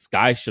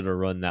 Sky should have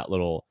run that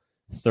little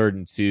 3rd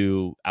and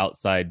 2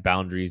 outside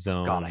boundary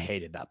zone. God, I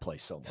hated that play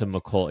so much. To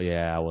Mecole.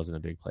 Yeah, I wasn't a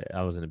big fan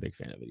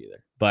of it either.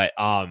 But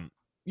I'm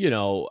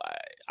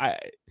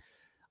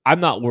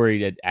not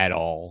worried at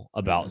all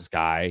about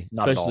Sky,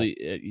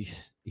 especially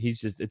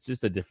it's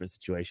just a different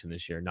situation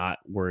this year. Not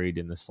worried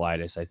in the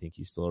slightest. I think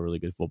he's still a really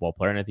good football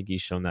player, and I think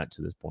he's shown that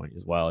to this point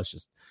as well. It's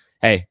just,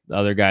 hey, the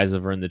other guys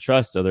have earned the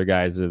trust. Other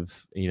guys have,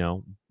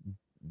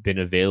 been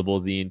available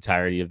the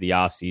entirety of the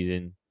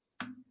offseason.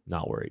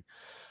 Not worried.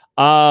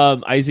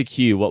 Isaac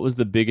Hugh, what was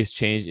the biggest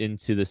change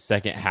into the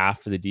second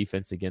half for the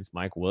defense against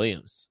Mike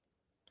Williams?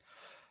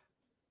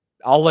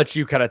 I'll let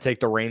you kind of take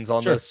the reins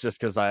on this, just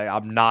because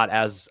I'm not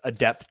as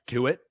adept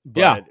to it.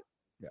 But,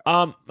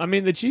 yeah.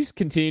 The Chiefs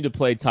continue to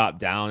play top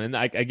down, and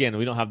again,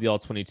 we don't have the all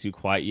 22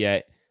 quite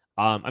yet.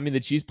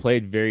 The Chiefs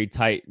played very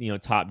tight,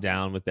 top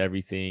down with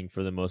everything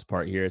for the most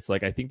part here. It's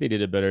I think they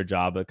did a better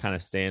job of kind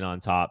of staying on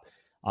top.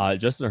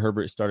 Justin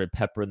Herbert started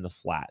peppering the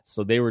flats,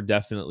 so they were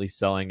definitely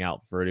selling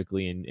out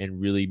vertically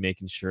and really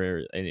making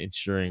sure and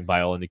ensuring,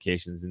 by all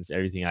indications and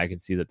everything I can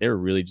see, that they were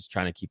really just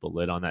trying to keep a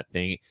lid on that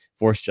thing,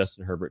 force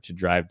Justin Herbert to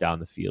drive down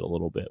the field a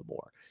little bit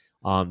more.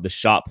 The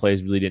shot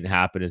plays really didn't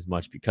happen as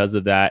much because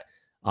of that.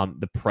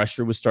 The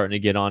pressure was starting to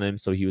get on him,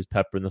 so he was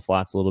peppering the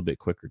flats a little bit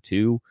quicker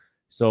too.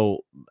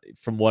 So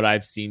from what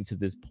I've seen to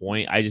this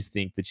point, I just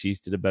think the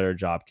Chiefs did a better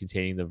job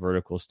containing the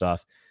vertical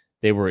stuff.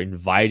 They were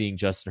inviting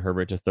Justin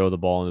Herbert to throw the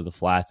ball into the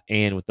flats,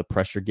 and with the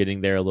pressure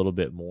getting there a little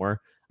bit more,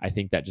 I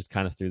think that just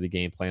kind of threw the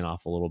game plan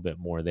off a little bit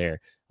more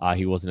there.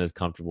 He wasn't as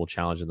comfortable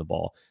challenging the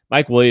ball.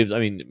 Mike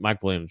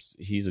Williams,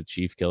 he's a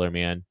chief killer,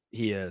 man.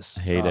 He is.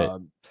 I hate it.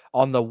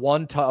 On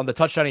the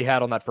touchdown he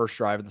had on that first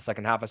drive in the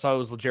second half, I saw it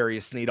was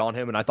L'Jarius Sneed on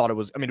him, and I thought it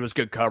was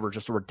good coverage,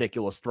 just a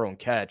ridiculous throw and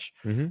catch.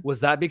 Was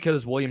that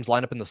because Williams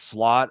lined up in the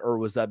slot, or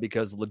was that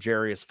because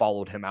L'Jarius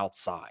followed him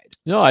outside?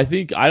 No, I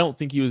don't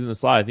think he was in the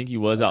slot. I think he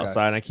was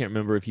outside. And I can't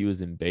remember if he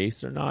was in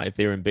base or not. If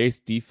they were in base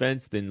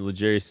defense, then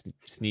L'Jarius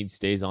Sneed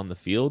stays on the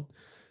field.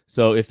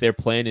 So if they're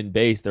playing in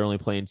base, they're only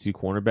playing 2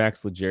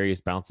 cornerbacks.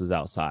 L'Jarius bounces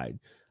outside.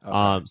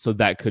 Okay. So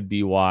that could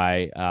be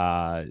why.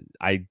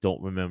 I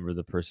don't remember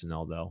the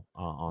personnel though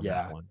on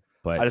that one.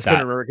 But I just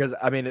couldn't remember because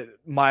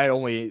my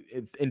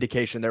only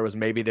indication there was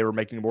maybe they were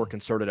making a more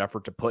concerted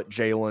effort to put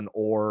Jalen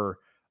or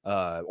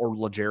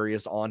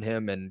L'Jarius on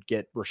him and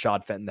get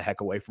Rashad Fenton the heck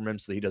away from him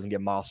so that he doesn't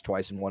get mossed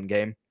twice in one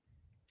game.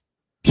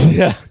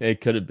 Yeah, it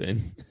could have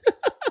been.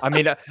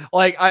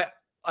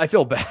 I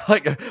feel bad.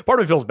 Part of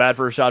me feels bad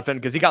for Rashad Fenton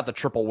because he got the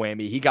triple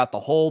whammy. He got the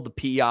hold,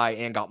 the PI,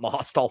 and got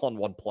mossed all on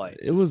one play.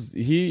 It was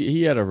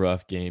he had a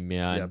rough game,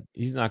 man. Yep.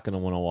 He's not going to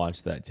want to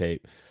watch that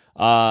tape.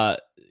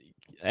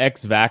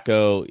 X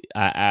Vaco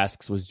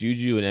asks, was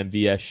Juju and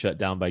MVS shut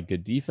down by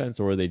good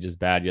defense, or were they just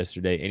bad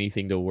yesterday?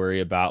 Anything to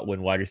worry about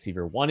when wide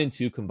receiver 1 and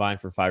 2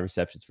 combined for 5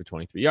 receptions for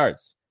 23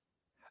 yards?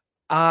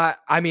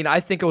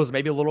 I think it was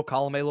maybe a little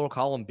column A, little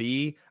column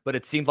B, but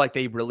it seemed like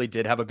they really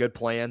did have a good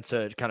plan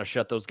to kind of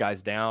shut those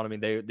guys down. I mean,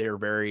 they're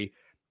very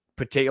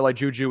particular. Like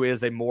Juju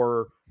is a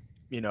more,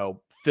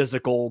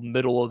 physical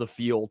middle of the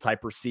field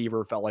type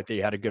receiver. Felt like they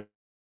had a good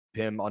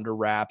him under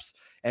wraps.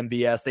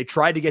 MVS, they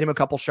tried to get him a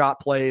couple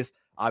shot plays.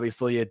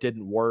 Obviously, it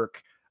didn't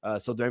work.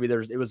 So maybe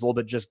it was a little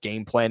bit just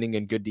game planning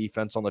and good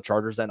defense on the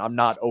Chargers. And I'm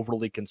not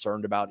overly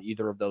concerned about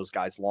either of those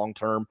guys long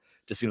term.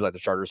 Just seems like the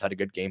Chargers had a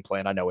good game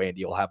plan. I know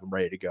Andy will have them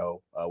ready to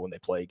go when they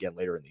play again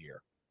later in the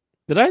year.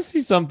 Did I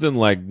see something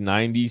like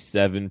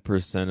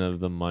 97%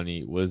 of the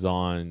money was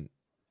on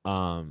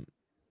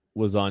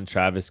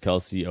Travis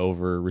Kelce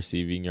over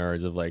receiving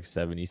yards of like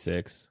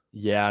 76?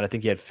 Yeah, and I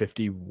think he had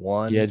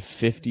 51. He had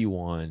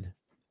 51.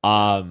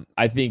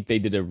 I think they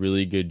did a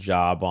really good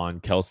job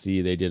on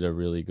Kelce. They did a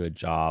really good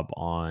job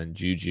on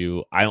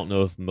Juju. I don't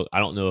know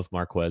if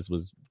Marquez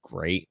was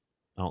great.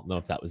 I don't know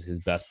if that was his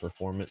best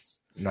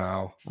performance.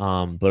 No.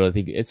 But I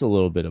think it's a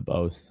little bit of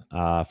both,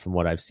 from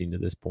what I've seen to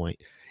this point.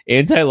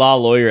 Anti-law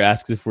lawyer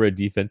asks if we're a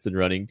defense and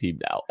running team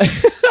now.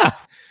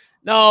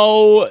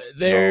 No,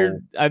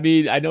 I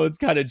mean, I know it's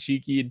kind of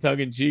cheeky and tongue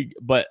in cheek,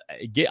 but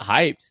get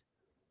hyped.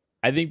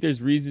 I think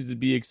there's reasons to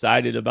be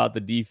excited about the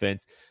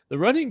defense. The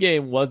running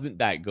game wasn't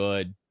that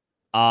good.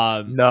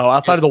 No,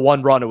 outside of the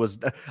one run, it was.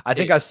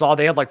 I saw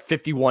they had like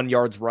 51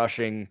 yards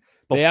rushing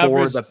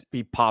before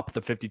he popped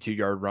the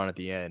 52-yard run at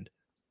the end.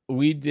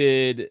 We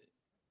did.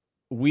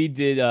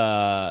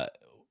 I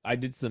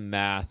did some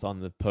math on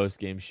the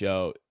post-game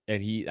show,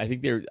 and I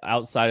think they're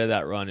outside of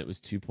that run. It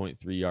was 2.3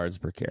 yards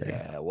per carry.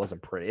 Yeah, it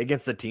wasn't pretty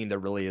against a team that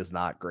really is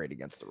not great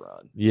against the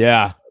run.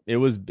 Yeah, it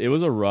was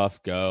a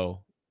rough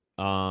go.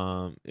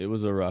 It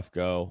was a rough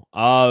go.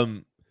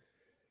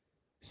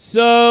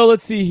 So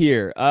let's see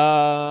here.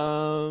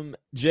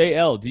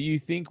 JL, do you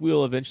think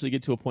we'll eventually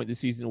get to a point this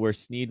season where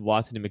Sneed,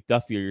 Watson, and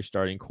McDuffie are your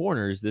starting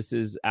corners? This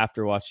is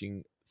after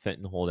watching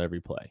Fenton hold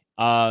every play.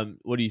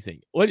 What do you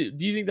think? Do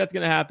you think that's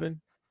going to happen?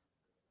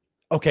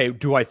 Okay.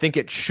 Do I think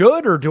it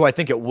should, or do I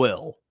think it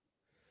will?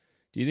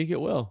 Do you think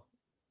it will?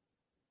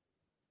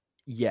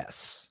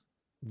 Yes.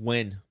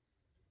 When?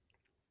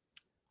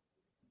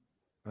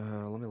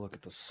 Let me look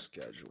at the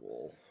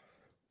schedule.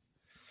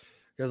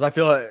 Because I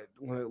feel like,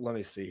 let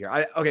me see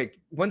here.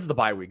 When's the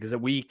bye week? Is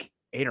it week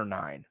 8 or 9?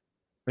 I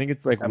think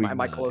it's like am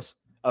I close?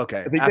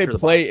 Okay. I think they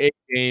play 8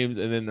 games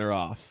and then they're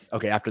off.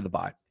 Okay, after the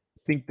bye. I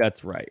think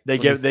that's right. They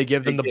give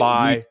them the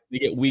bye. They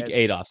get week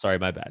 8 off. Sorry,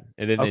 my bad.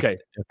 And then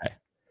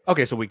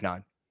Okay, so week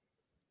 9.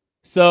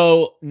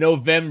 So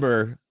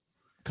November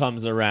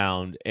comes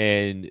around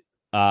and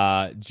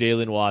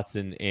Jalen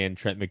Watson and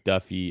Trent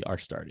McDuffie are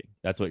starting.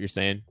 That's what you're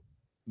saying?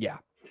 Yeah.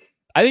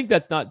 I think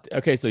that's not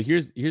okay. So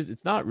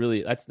that's not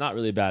really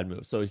a bad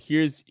move. So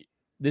here's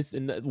this,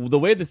 and the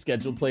way the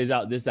schedule plays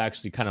out, this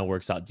actually kind of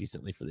works out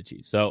decently for the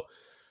Chiefs. So,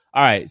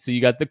 all right. So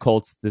you got the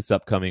Colts this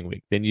upcoming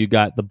week. Then you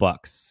got the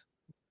Bucks.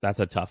 That's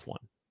a tough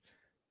one.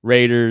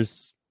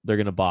 Raiders, they're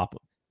going to bop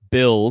them.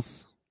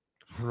 Bills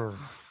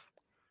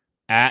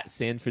at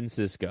San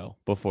Francisco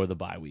before the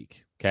bye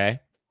week. Okay.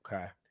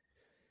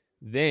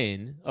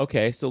 Then,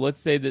 so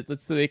let's say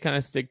they kind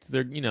of stick to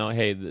their,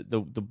 hey,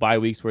 the bye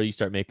weeks where you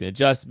start making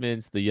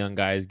adjustments, the young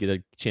guys get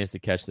a chance to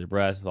catch their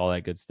breath, all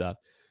that good stuff.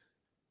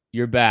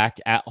 You're back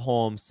at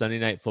home, Sunday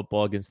Night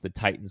Football against the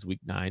Titans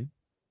week 9,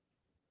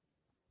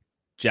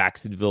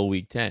 Jacksonville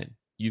week 10.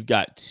 You've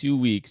got 2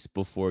 weeks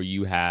before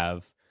you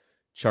have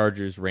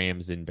Chargers,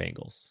 Rams, and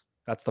Bengals.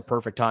 That's the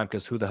perfect time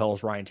because who the hell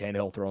is Ryan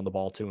Tannehill throwing the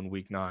ball to in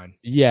week 9?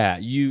 Yeah,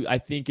 I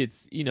think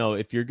it's,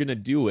 if you're going to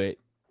do it,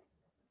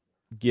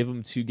 give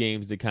them 2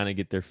 games to kind of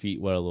get their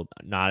feet wet a little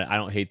bit. I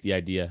don't hate the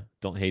idea.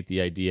 Don't hate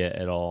the idea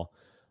at all.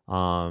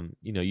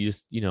 You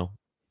just,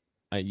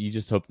 You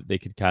just hope that they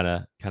could kind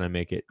of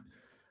make it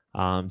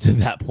to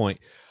that point.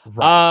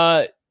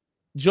 Right.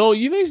 Joel,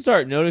 you may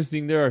start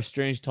noticing there are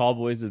strange tall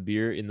boys of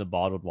beer in the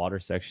bottled water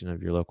section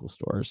of your local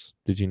stores.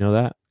 Did you know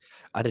that?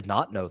 I did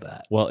not know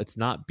that. Well, it's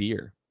not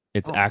beer.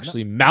 It's Oh,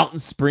 actually mountain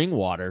spring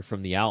water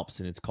from the Alps,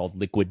 and it's called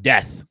Liquid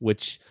Death.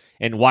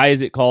 And why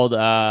is it called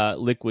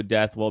Liquid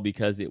Death? Well,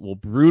 because it will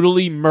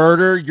brutally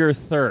murder your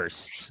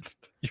thirst.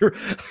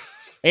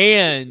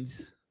 And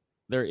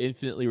their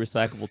infinitely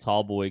recyclable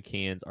tall boy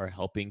cans are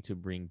helping to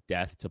bring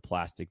death to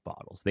plastic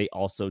bottles. They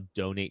also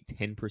donate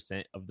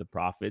 10% of the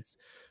profits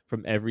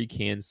from every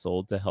can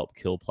sold to help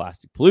kill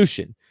plastic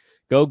pollution.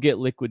 Go get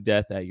Liquid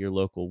Death at your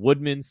local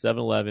Woodman,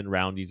 7-Eleven,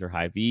 Roundy's, or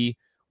Hy-Vee,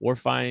 or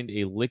find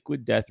a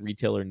Liquid Death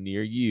retailer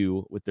near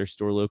you with their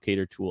store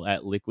locator tool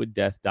at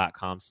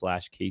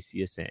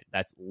liquiddeath.com/KCSN.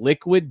 That's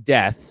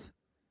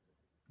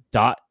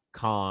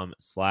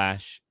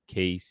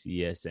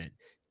liquiddeath.com/KCSN.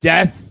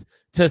 Death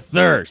to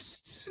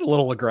thirst. A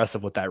little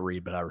aggressive with that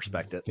read, but I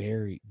respect it.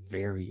 Very,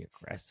 very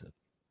aggressive.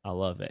 I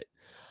love it.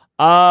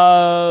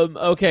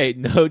 Okay,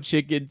 no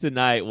chicken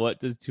tonight. What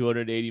does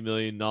 $280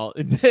 million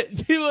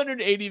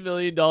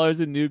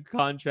in new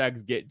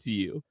contracts get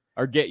you?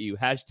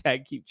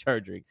 Hashtag keep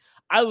charging.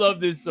 I love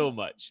this so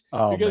much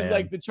because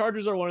like the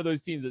Chargers are one of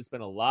those teams that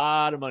spent a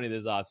lot of money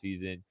this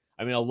offseason.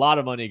 I mean, a lot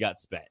of money got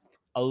spent.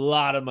 A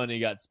lot of money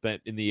got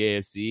spent in the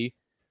AFC.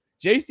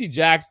 JC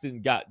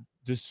Jackson got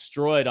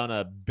destroyed on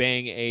a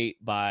bang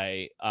 8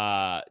 by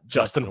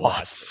Justin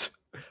Watts.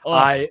 Oh,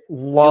 I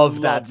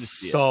love that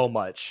so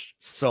much.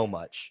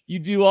 You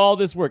do all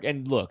this work,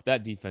 and look,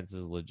 that defense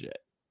is legit.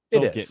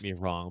 Don't get me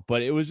wrong,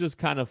 but it was just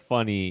kind of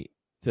funny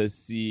to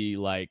see,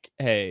 like,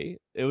 hey,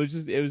 it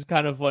was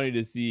kind of funny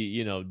to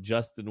see,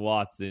 Justin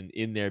Watson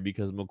in there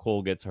because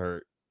McColl gets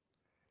hurt.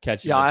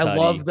 I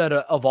love that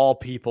of all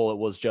people, it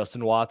was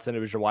Justin Watson. It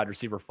was your wide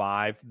receiver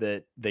 5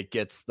 that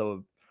gets they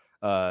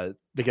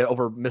get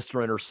over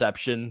Mr.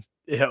 Interception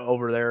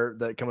over there,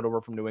 that coming over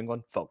from New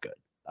England. Felt good.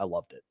 I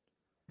loved it.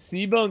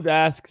 C-Bones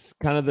asks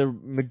kind of the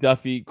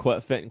McDuffie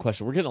Fenton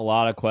question. We're getting a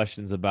lot of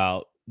questions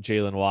about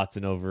Jalen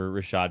Watson over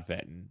Rashad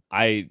Fenton.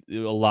 A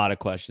lot of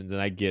questions,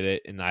 and I get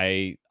it. And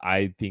I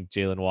think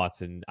Jalen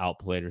Watson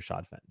outplayed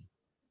Rashad Fenton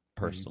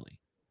personally.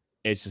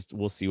 It's just,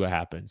 we'll see what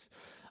happens.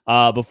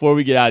 Before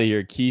we get out of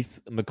here, Keith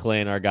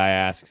McClain, our guy,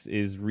 asks,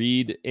 is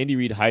Andy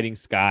Reid hiding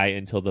Sky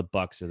until the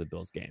Bucs or the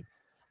Bills game?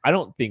 I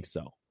don't think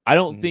so. I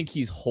don't think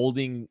he's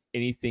holding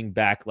anything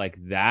back like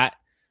that.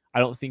 I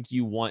don't think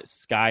you want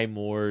Sky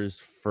Moore's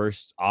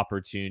first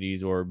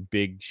opportunities or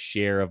big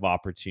share of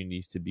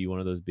opportunities to be one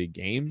of those big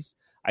games.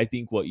 I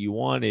think what you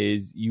want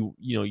is you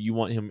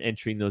want him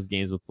entering those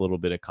games with a little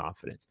bit of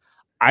confidence.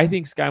 I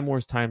think Sky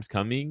Moore's time's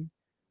coming.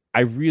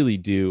 I really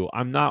do.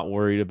 I'm not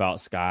worried about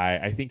Sky.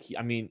 I think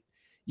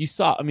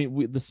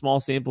the small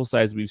sample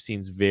size we've seen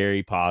is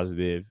very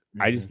positive.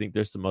 Mm-hmm. I just think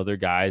there's some other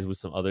guys with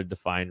some other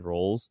defined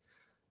roles.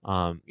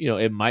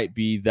 It might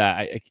be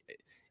that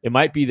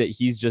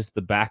he's just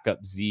the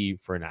backup Z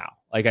for now.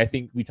 Like, I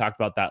think we talked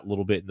about that a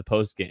little bit in the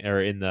post game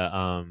or in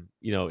the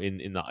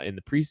in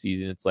the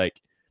preseason. It's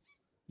like,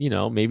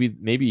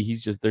 maybe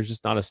he's just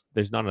there's not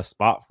a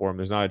spot for him.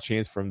 There's not a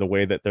chance for him the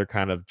way that they're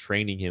kind of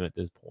training him at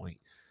this point.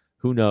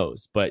 Who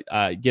knows? But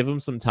give him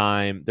some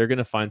time. They're going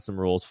to find some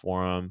roles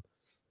for him.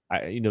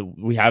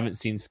 We haven't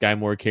seen Sky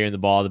Moore carrying the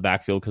ball in the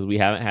backfield because we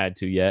haven't had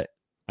to yet.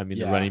 I mean,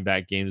 the running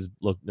backs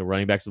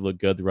have looked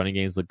good. The running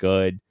games look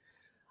good.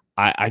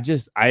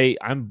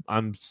 I'm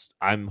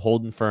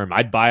holding firm.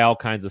 I'd buy all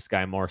kinds of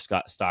Sky Moore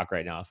stock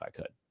right now if I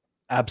could.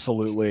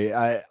 Absolutely.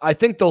 I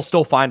think they'll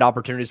still find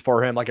opportunities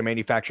for him, like a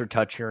manufactured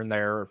touch here and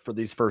there for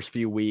these first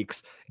few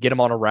weeks, get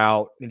him on a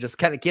route and just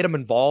kind of get him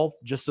involved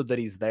just so that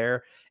he's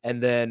there.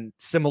 And then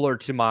similar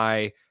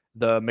to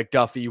the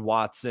McDuffie,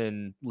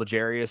 Watson,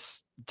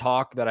 L'Jarius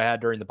talk that I had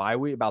during the bye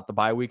week, about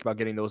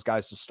getting those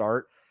guys to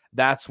start.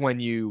 That's when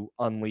you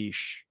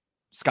unleash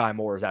Sky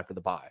Moore's after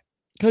the bye.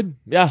 Good.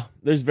 Yeah.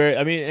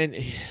 And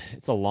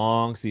it's a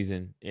long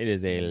season. It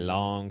is a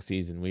long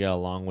season. We got a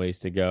long ways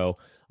to go.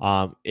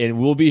 And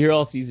we'll be here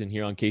all season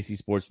here on KC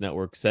Sports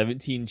Network.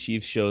 17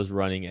 Chiefs shows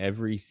running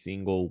every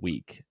single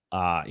week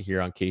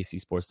here on KC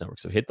Sports Network.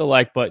 So hit the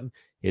like button,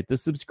 hit the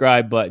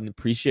subscribe button.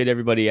 Appreciate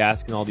everybody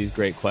asking all these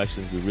great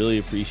questions. We really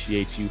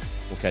appreciate you.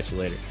 We'll catch you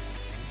later.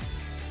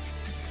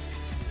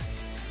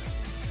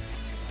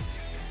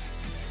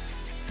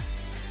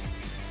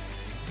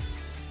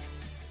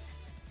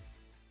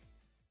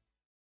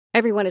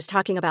 Everyone is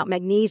talking about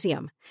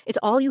magnesium. It's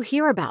all you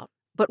hear about.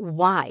 But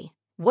why?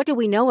 What do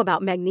we know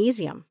about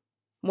magnesium?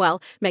 Well,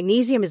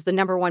 magnesium is the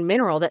 #1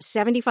 mineral that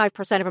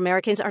 75% of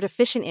Americans are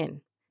deficient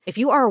in. If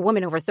you are a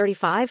woman over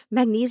 35,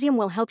 magnesium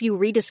will help you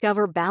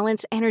rediscover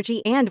balance,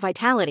 energy, and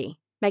vitality.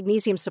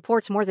 Magnesium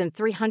supports more than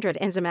 300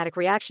 enzymatic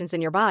reactions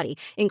in your body,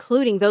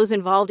 including those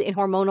involved in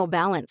hormonal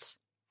balance.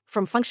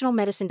 From functional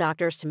medicine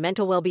doctors to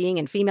mental well-being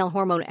and female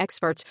hormone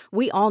experts,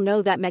 we all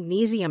know that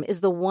magnesium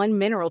is the one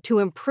mineral to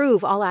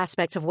improve all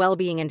aspects of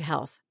well-being and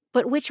health.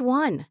 But which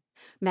one?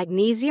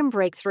 Magnesium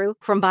Breakthrough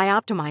from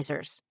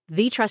Bioptimizers.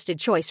 the trusted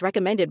choice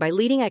recommended by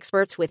leading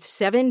experts with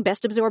 7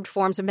 best-absorbed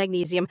forms of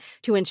magnesium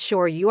to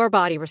ensure your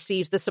body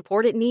receives the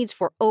support it needs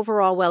for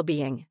overall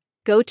well-being.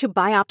 Go to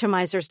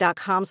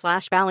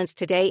bioptimizers.com/balance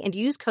today and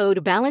use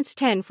code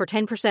BALANCE10 for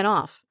 10%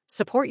 off.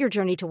 Support your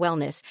journey to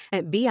wellness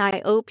at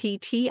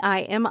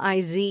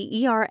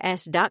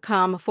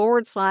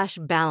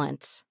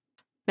bioptimizers.com/balance.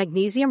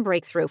 Magnesium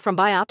Breakthrough from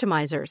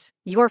Bioptimizers,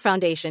 your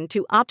foundation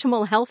to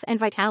optimal health and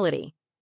vitality.